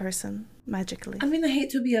person, magically. I mean, I hate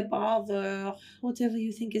to be a bother. Whatever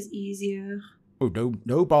you think is easier. Oh,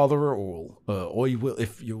 no bother at all. I will,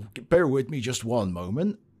 if you'll bear with me just one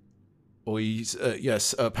moment.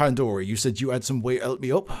 Yes, Pandora, you said you had some way to help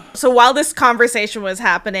me up? So while this conversation was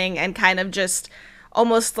happening and kind of just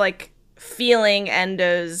almost like feeling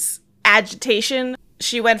Endo's agitation,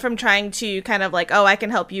 she went from trying to kind of like, oh, I can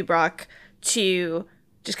help you, Brock, to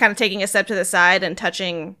just kind of taking a step to the side and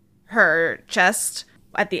touching her chest.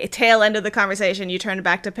 At the tail end of the conversation, you turn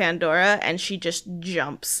back to Pandora and she just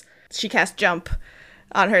jumps. She casts jump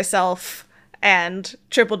on herself, and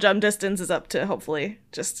triple jump distance is up to hopefully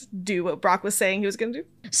just do what Brock was saying he was going to do.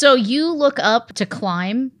 So you look up to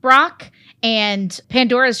climb, Brock, and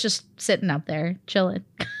Pandora's just sitting up there, chilling.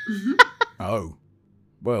 Oh.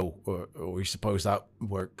 Well, we suppose that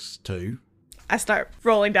works too. I start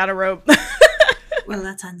rolling down a rope. Well,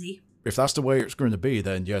 that's handy. If that's the way it's going to be,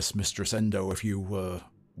 then yes, Mistress Endo, if you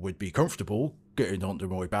would be comfortable getting onto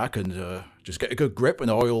my back and just get a good grip and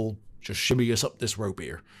I'll just shimmy us up this rope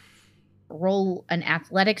here. Roll an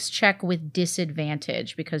athletics check with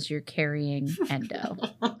disadvantage because you're carrying Endo.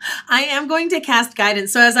 I am going to cast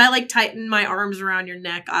guidance. So as I like tighten my arms around your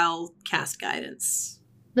neck, I'll cast guidance.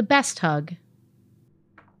 The best hug.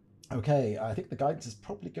 Okay, I think the guidance is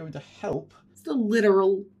probably going to help. It's the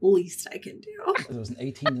literal least I can do. There was an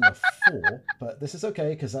 18 and a 4, but this is okay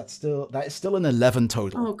because that is still an 11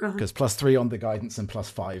 total. Oh god. Because +3 on the guidance and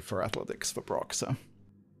 +5 for athletics for Brock, so.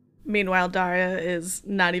 Meanwhile, Daria is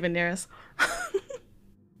not even near us.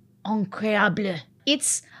 Incroyable.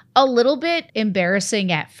 It's a little bit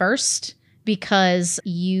embarrassing at first because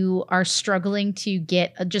you are struggling to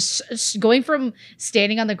get just going from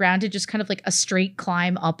standing on the ground to just kind of like a straight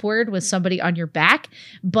climb upward with somebody on your back.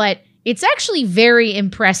 But it's actually very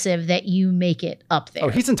impressive that you make it up there. Oh,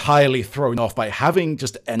 he's entirely thrown off by having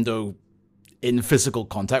just Endo in physical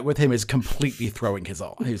contact with him is completely throwing his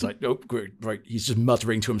off. He's like, nope, great, right. He's just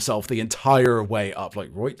muttering to himself the entire way up,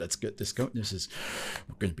 like, right, let's get this going.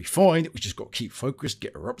 We're going to be fine. We just got to keep focused,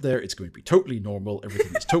 get her up there. It's going to be totally normal.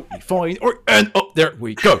 Everything is totally fine. And up there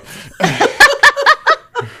we go.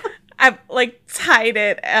 I've like tied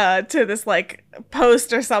it to this like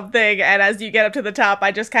post or something, and as you get up to the top,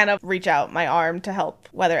 I just kind of reach out my arm to help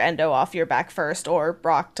whether Endo off your back first or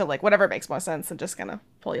Brock to like whatever makes more sense and just kind of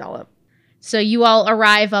pull y'all up. So you all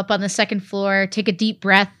arrive up on the second floor, take a deep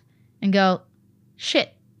breath, and go,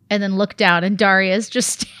 shit, and then look down, and Daria's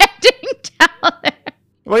just standing down there.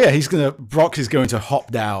 Well, yeah, Brock is going to hop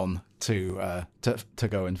down to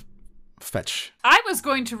go and fetch. I was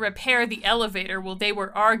going to repair the elevator while they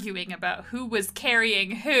were arguing about who was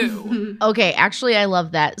carrying who. Okay, actually, I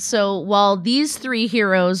love that. So while these three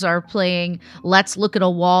heroes are playing let's look at a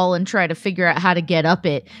wall and try to figure out how to get up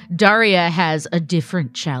it, Daria has a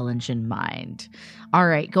different challenge in mind. All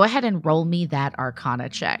right, go ahead and roll me that Arcana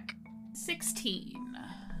check. 16.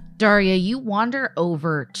 Daria, you wander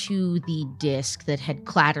over to the disc that had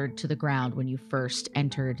clattered to the ground when you first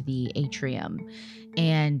entered the atrium,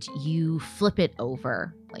 and you flip it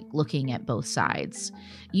over, like looking at both sides.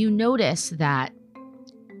 You notice that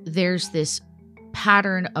there's this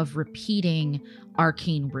pattern of repeating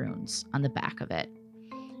arcane runes on the back of it,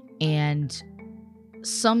 and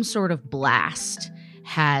some sort of blast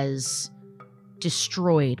has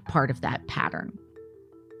destroyed part of that pattern.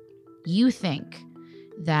 You think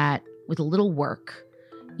that with a little work,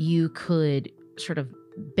 you could sort of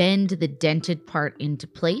bend the dented part into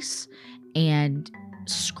place and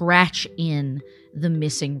scratch in the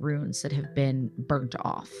missing runes that have been burnt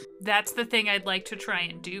off. That's the thing I'd like to try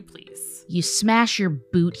and do, please. You smash your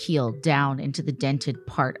boot heel down into the dented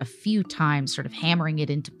part a few times, sort of hammering it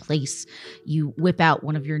into place. You whip out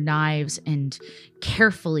one of your knives and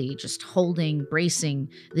carefully, just bracing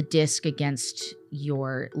the disc against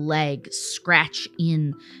your leg, scratch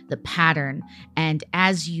in the pattern. And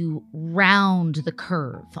as you round the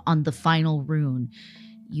curve on the final rune,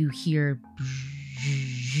 you hear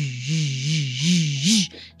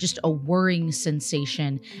just a whirring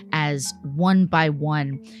sensation as one by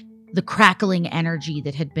one, the crackling energy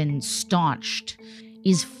that had been staunched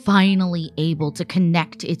is finally able to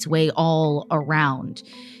connect its way all around.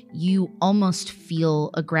 You almost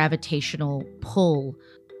feel a gravitational pull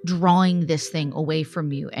drawing this thing away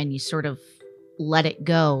from you, and you sort of let it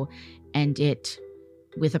go, and it,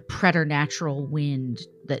 with a preternatural wind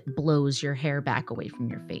that blows your hair back away from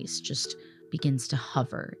your face, just begins to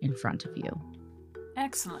hover in front of you.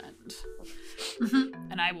 Excellent.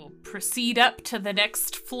 And I will proceed up to the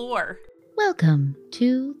next floor. Welcome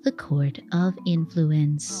to the Court of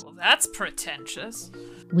Influence. Oh, that's pretentious.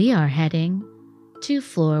 We are heading to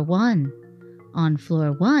floor 1. On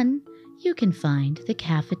floor 1, you can find the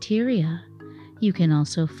cafeteria. You can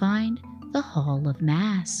also find the Hall of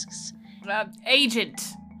Masks. Agent.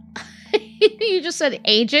 You just said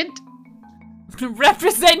agent?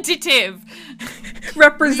 Representative.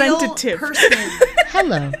 Representative. Real person.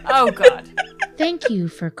 Hello. Oh, God. Thank you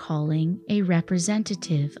for calling a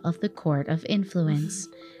representative of the Court of Influence.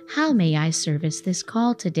 How may I service this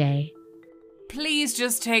call today? Please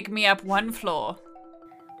just take me up one floor.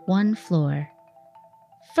 1 floor.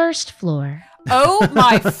 First floor. Oh,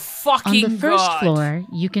 my On fucking the first God. floor,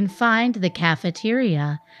 you can find the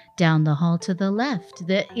cafeteria. Down the hall to the left.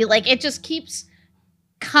 It just keeps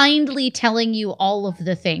kindly telling you all of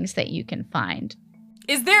the things that you can find.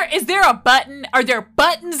 Is there a button? Are there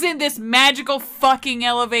buttons in this magical fucking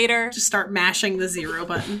elevator? Just start mashing the 0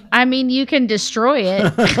 button. I mean, you can destroy it,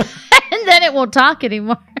 and then it won't talk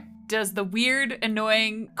anymore. Does the weird,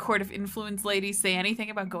 annoying Court of Influence lady say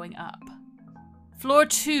anything about going up? Floor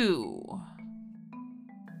 2.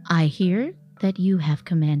 I hear that you have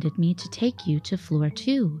commanded me to take you to floor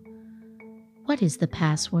 2. What is the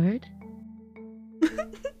password?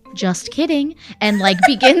 Just kidding. And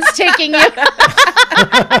begins taking you.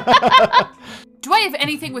 Do I have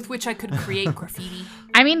anything with which I could create graffiti?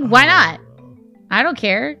 I mean, why not? I don't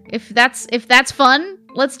care. If that's fun,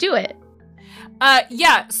 let's do it.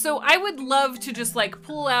 Yeah, so I would love to just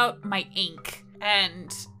pull out my ink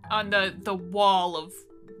and on the wall of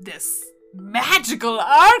this magical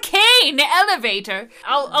arcane elevator,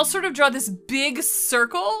 I'll sort of draw this big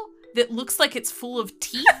circle that looks like it's full of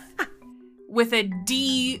teeth with a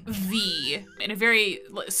DV in a very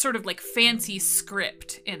sort of fancy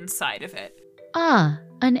script inside of it. Ah,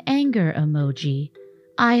 an anger emoji.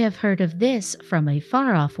 I have heard of this from a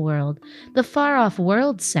far-off world. The far-off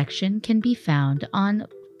world section can be found on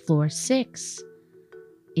floor 6.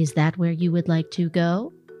 Is that where you would like to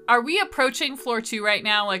go? Are we approaching floor 2 right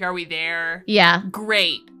now? Are we there? Yeah.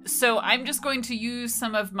 Great. So I'm just going to use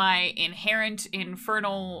some of my inherent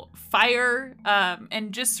infernal fire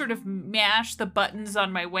and just sort of mash the buttons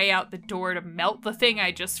on my way out the door to melt the thing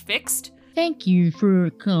I just fixed. Thank you for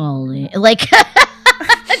calling.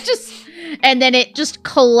 And then it just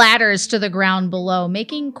clatters to the ground below,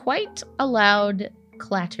 making quite a loud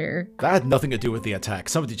clatter. That had nothing to do with the attack.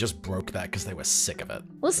 Somebody just broke that because they were sick of it.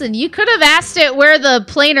 Listen, you could have asked it where the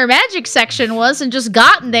planar magic section was and just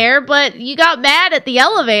gotten there, but you got mad at the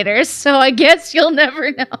elevators, so I guess you'll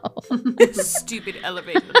never know. Stupid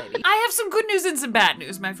elevator lady. I have some good news and some bad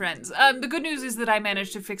news, my friends. The good news is that I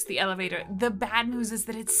managed to fix the elevator. The bad news is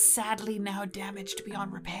that it's sadly now damaged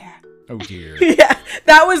beyond repair. Oh dear. Yeah,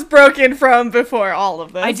 that was broken from before all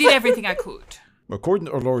of this. I did everything I could. According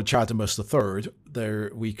to Lord Chatimus III,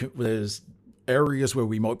 there's areas where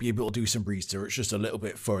we might be able to do some research just a little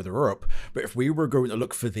bit further up. But if we were going to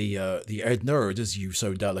look for the Ed Nerd, as you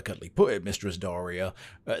so delicately put it, Mistress Daria,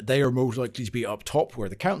 they are most likely to be up top where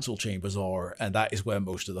the council chambers are, and that is where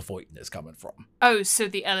most of the fighting is coming from. Oh, so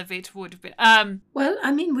the elevator would have been Well,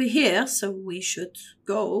 I mean, we're here, so we should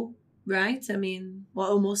go, right? I mean, we're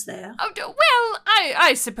almost there. Oh, well,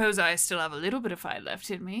 I suppose I still have a little bit of fire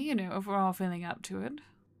left in me, if we're all feeling up to it.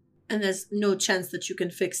 And there's no chance that you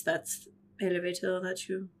can fix that elevator that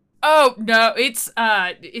you... Oh, no, it's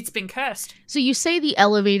been cursed. So you say the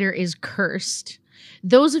elevator is cursed.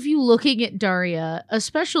 Those of you looking at Daria,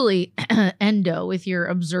 especially Endo with your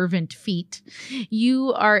observant feet,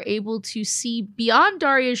 you are able to see beyond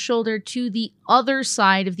Daria's shoulder to the other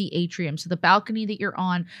side of the atrium. So the balcony that you're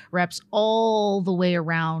on wraps all the way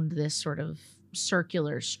around this sort of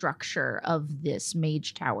circular structure of this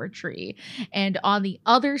mage tower tree. And on the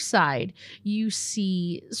other side, you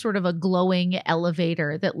see sort of a glowing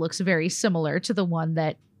elevator that looks very similar to the one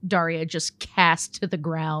that Daria just cast to the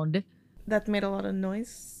ground. That made a lot of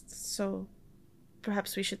noise, so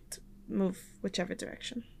perhaps we should move whichever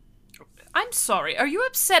direction. I'm sorry, are you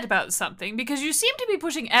upset about something? Because you seem to be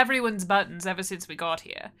pushing everyone's buttons ever since we got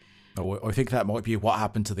here. Oh, I think that might be what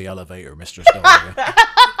happened to the elevator, Mistress Daria.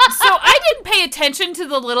 So I didn't pay attention to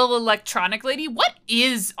the little electronic lady. What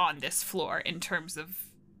is on this floor in terms of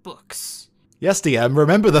books? Yes, DM,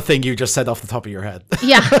 remember the thing you just said off the top of your head.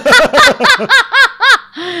 Yeah.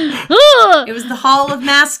 It was the Hall of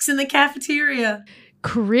Masks in the cafeteria.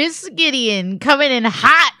 Chris Gideon coming in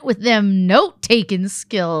hot with them note-taking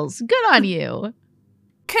skills. Good on you.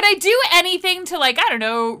 Could I do anything to, like, I don't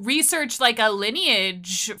know, research, like, a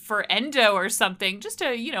lineage for Endo or something? Just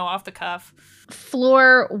to, you know, off the cuff.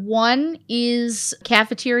 Floor 1 is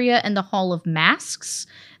cafeteria and the Hall of Masks.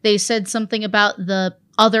 They said something about the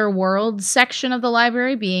other world section of the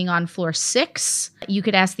library being on floor 6. You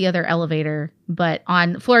could ask the other elevator, but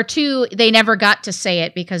on floor 2, they never got to say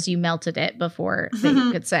it because you melted it before they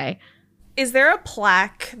could say. Is there a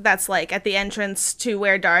plaque that's like at the entrance to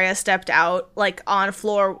where Daria stepped out, like on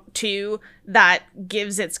floor 2, that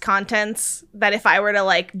gives its contents, that if I were to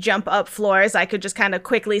like jump up floors, I could just kind of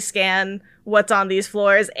quickly scan what's on these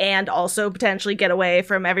floors and also potentially get away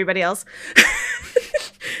from everybody else?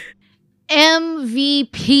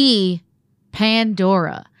 MVP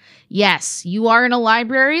Pandora. Yes, you are in a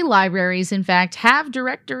library. Libraries, in fact, have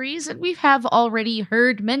directories, and we have already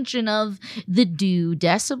heard mention of the due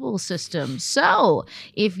decibel system. So,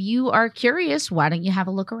 if you are curious, why don't you have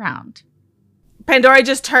a look around? Pandora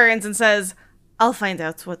just turns and says, I'll find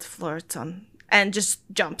out what floor it's on. And just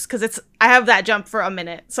jumps, because I have that jump for a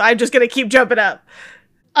minute, so I'm just going to keep jumping up.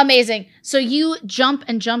 Amazing. So you jump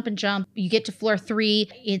and jump and jump. You get to floor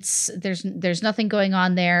 3. There's nothing going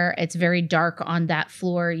on there. It's very dark on that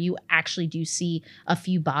floor. You actually do see a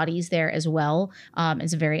few bodies there as well.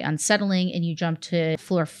 It's very unsettling. And you jump to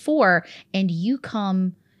floor 4, and you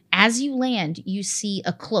come, as you land, you see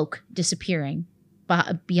a cloak disappearing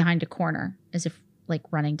behind a corner, as if like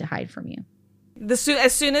running to hide from you. As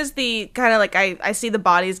soon as the kind of like I see the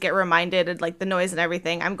bodies get reminded and like the noise and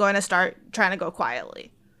everything, I'm going to start trying to go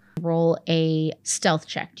quietly. Roll a stealth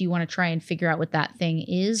check. Do you want to try and figure out what that thing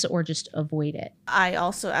is or just avoid it? I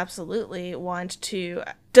also absolutely want to...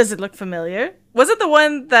 Does it look familiar? Was it the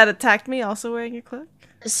one that attacked me also wearing a cloak?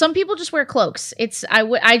 Some people just wear cloaks. I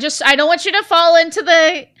don't want you to fall into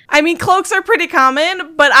the... I mean, cloaks are pretty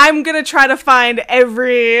common, but I'm going to try to find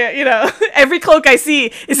every cloak I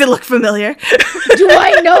see. Does it look familiar? Do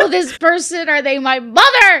I know this person? Are they my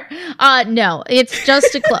mother? No, it's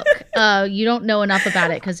just a cloak. You don't know enough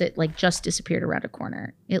about it because it like just disappeared around a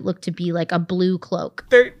corner. It looked to be like a blue cloak.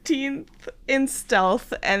 13th in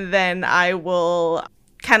stealth, and then I will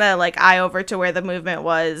kind of like eye over to where the movement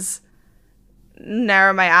was.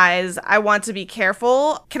 Narrow my eyes. I want to be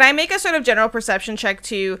careful. Can I make a sort of general perception check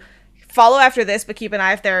to follow after this, but keep an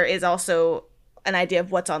eye if there is also an idea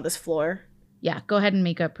of what's on this floor? Yeah, go ahead and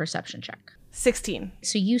make a perception check. 16.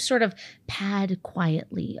 So you sort of pad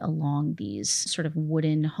quietly along these sort of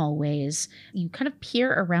wooden hallways. You kind of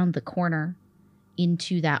peer around the corner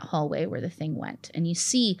into that hallway where the thing went, and you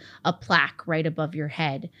see a plaque right above your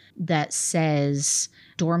head that says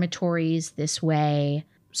dormitories this way,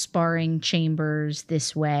 sparring chambers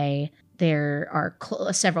this way. There are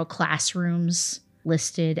several classrooms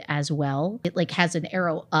listed as well. It like has an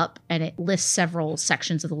arrow up and it lists several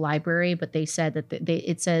sections of the library, but they said that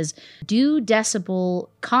it says due decibel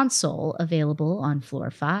console available on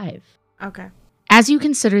floor 5. Okay. As you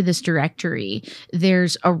consider this directory,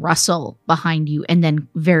 there's a rustle behind you and then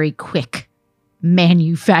very quick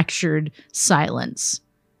manufactured silence.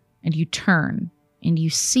 And you turn and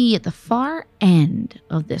you see at the far end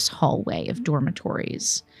of this hallway of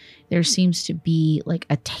dormitories, there seems to be like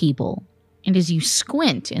a table. And as you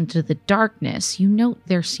squint into the darkness, you note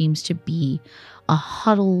there seems to be a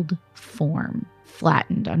huddled form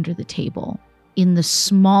flattened under the table. In the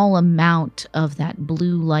small amount of that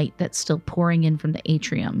blue light that's still pouring in from the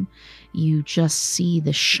atrium, you just see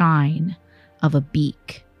the shine of a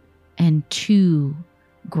beak and 2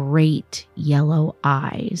 great yellow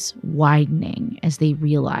eyes widening as they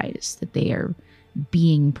realize that they are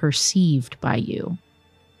being perceived by you.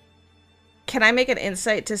 Can I make an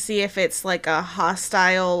insight to see if it's like a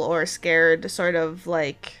hostile or scared sort of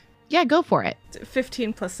like Yeah, go for it.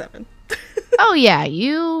 15 plus 7? Oh yeah,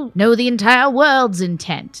 you know the entire world's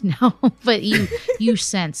intent. No, but you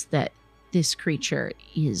sense that this creature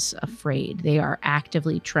is afraid. They are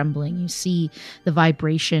actively trembling. You see the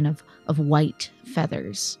vibration of white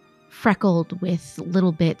feathers, freckled with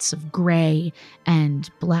little bits of gray and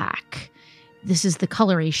black. This is the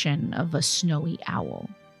coloration of a snowy owl.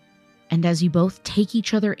 And as you both take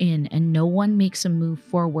each other in and no one makes a move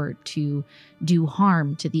forward to do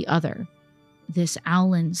harm to the other, this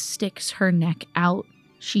owlin sticks her neck out.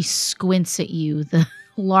 She squints at you, the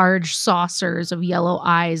large saucers of yellow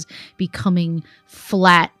eyes becoming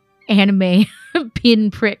flat anime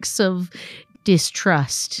pinpricks of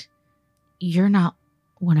distrust. You're not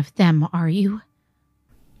one of them, are you?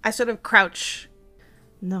 I sort of crouch.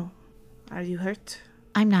 No. Are you hurt?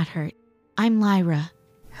 I'm not hurt. I'm Lyra.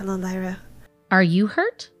 Hello, Lyra. Are you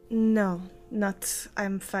hurt? No, not.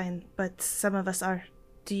 I'm fine, but some of us are.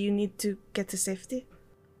 Do you need to get to safety?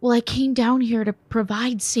 Well, I came down here to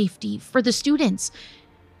provide safety for the students,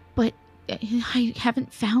 but I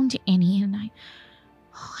haven't found any, and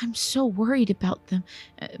I'm so worried about them.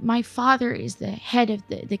 My father is the head of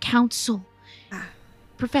the council.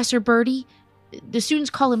 Professor Birdie. The students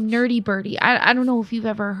call him Nerdy Birdie. I don't know if you've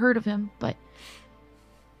ever heard of him, but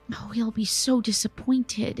he'll be so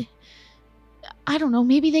disappointed. I don't know,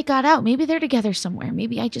 maybe they got out. Maybe they're together somewhere.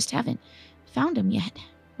 Maybe I just haven't found them yet,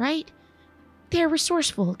 right? They're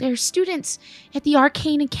resourceful. They're students at the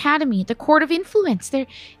Arcane Academy, the Court of Influence.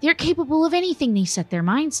 They're capable of anything they set their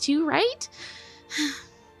minds to, right?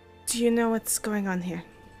 Do you know what's going on here?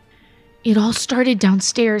 It all started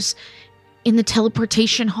downstairs in the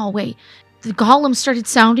teleportation hallway. The golem started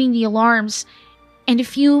sounding the alarms, and a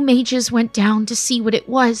few mages went down to see what it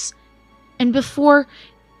was. And before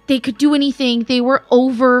they could do anything, they were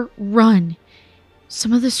overrun.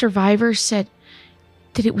 Some of the survivors said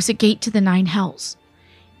that it was a gate to the Nine Hells,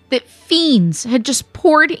 that fiends had just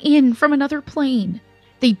poured in from another plane.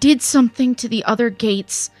 They did something to the other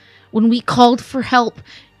gates. When we called for help,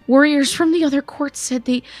 warriors from the other courts said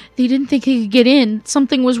they didn't think they could get in.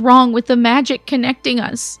 Something was wrong with the magic connecting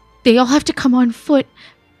us. They all have to come on foot,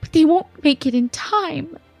 but they won't make it in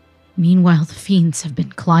time. Meanwhile, the fiends have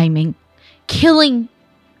been climbing, killing,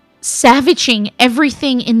 savaging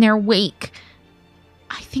everything in their wake.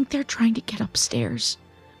 I think they're trying to get upstairs.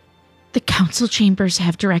 The council chambers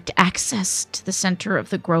have direct access to the center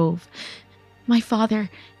of the grove. My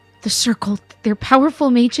father, the circle, they're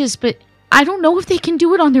powerful mages, but I don't know if they can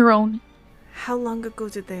do it on their own. How long ago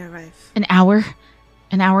did they arrive? An hour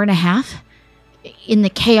and a half. In the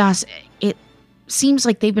chaos, it seems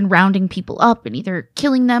like they've been rounding people up and either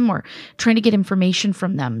killing them or trying to get information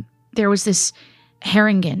from them. There was this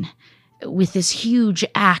Haringen with this huge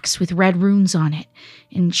axe with red runes on it,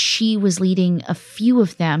 and she was leading a few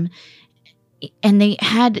of them, and they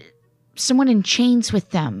had someone in chains with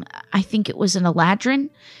them. I think it was an Eladrin,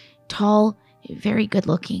 tall, very good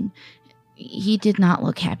looking. He did not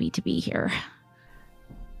look happy to be here.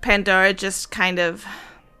 Pandora just kind of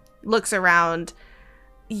looks around.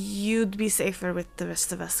 You'd be safer with the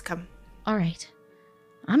rest of us. Come. All right.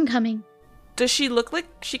 I'm coming. Does she look like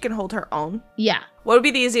she can hold her own? Yeah. What would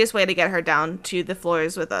be the easiest way to get her down to the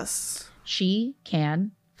floors with us? She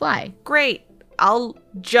can fly. Great. I'll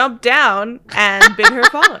jump down and bid her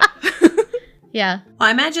follow. Yeah. Well,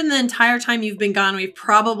 I imagine the entire time you've been gone, we've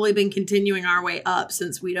probably been continuing our way up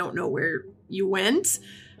since we don't know where you went.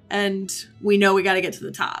 And we know we got to get to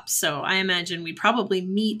the top. So I imagine we probably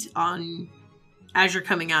meet on as you're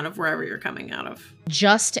coming out of wherever you're coming out of.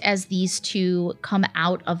 Just as these two come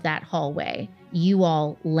out of that hallway, you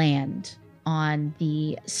all land on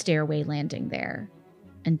the stairway landing there.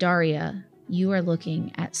 And Daria, you are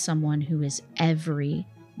looking at someone who is every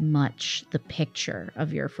much the picture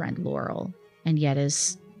of your friend Laurel, and yet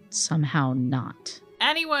is somehow not.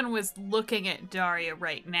 Anyone was looking at Daria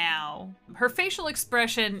right now, her facial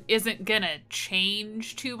expression isn't gonna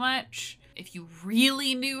change too much. If you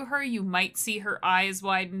really knew her, you might see her eyes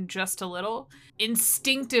widen just a little.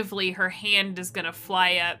 Instinctively, her hand is gonna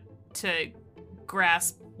fly up to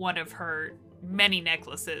grasp one of her many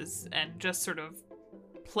necklaces and just sort of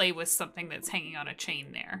play with something that's hanging on a chain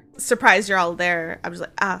there. Surprised you're all there. I was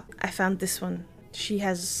like, I found this one. She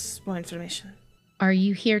has more information. Are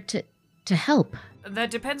you here to help? That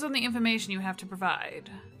depends on the information you have to provide.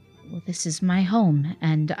 Well, this is my home,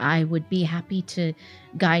 and I would be happy to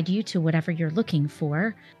guide you to whatever you're looking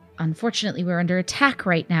for. Unfortunately, we're under attack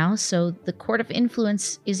right now, so the Court of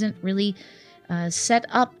Influence isn't really set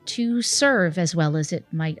up to serve as well as it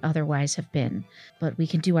might otherwise have been. But we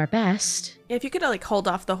can do our best. Yeah, if you could like hold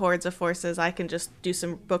off the hordes of forces, I can just do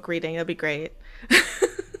some book reading. That'd be great.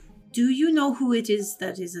 Do you know who it is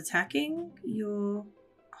that is attacking your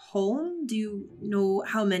home? Do you know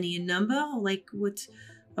how many in number? Like, what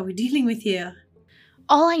are we dealing with here?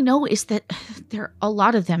 All I know is that there are a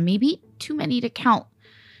lot of them, maybe too many to count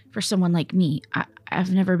for someone like me.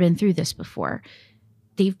 I've never been through this before.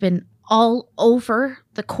 They've been all over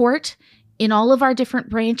the court, in all of our different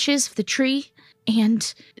branches of the tree,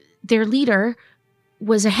 and their leader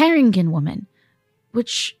was a Haringen woman,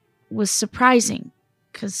 which was surprising,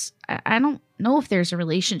 because I don't know if there's a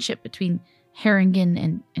relationship between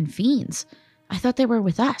Haringen and fiends. I thought they were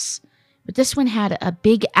with us. But this one had a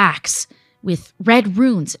big axe with red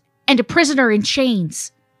runes and a prisoner in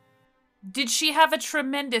chains. Did she have a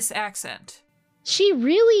tremendous accent? She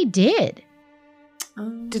really did.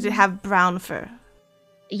 Did it have brown fur?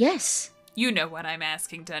 Yes. You know what I'm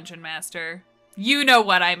asking, Dungeon Master. You know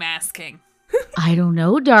what I'm asking. I don't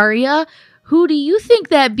know, Daria. Who do you think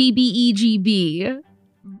that BBEGB?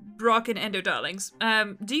 Brock and Endo, darlings.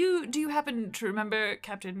 Do you happen to remember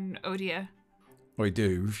Captain Odia? I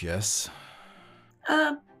do, yes.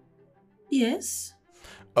 Yes.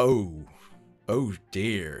 Oh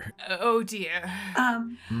dear. Oh dear.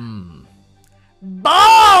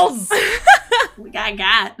 Balls! We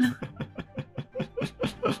got.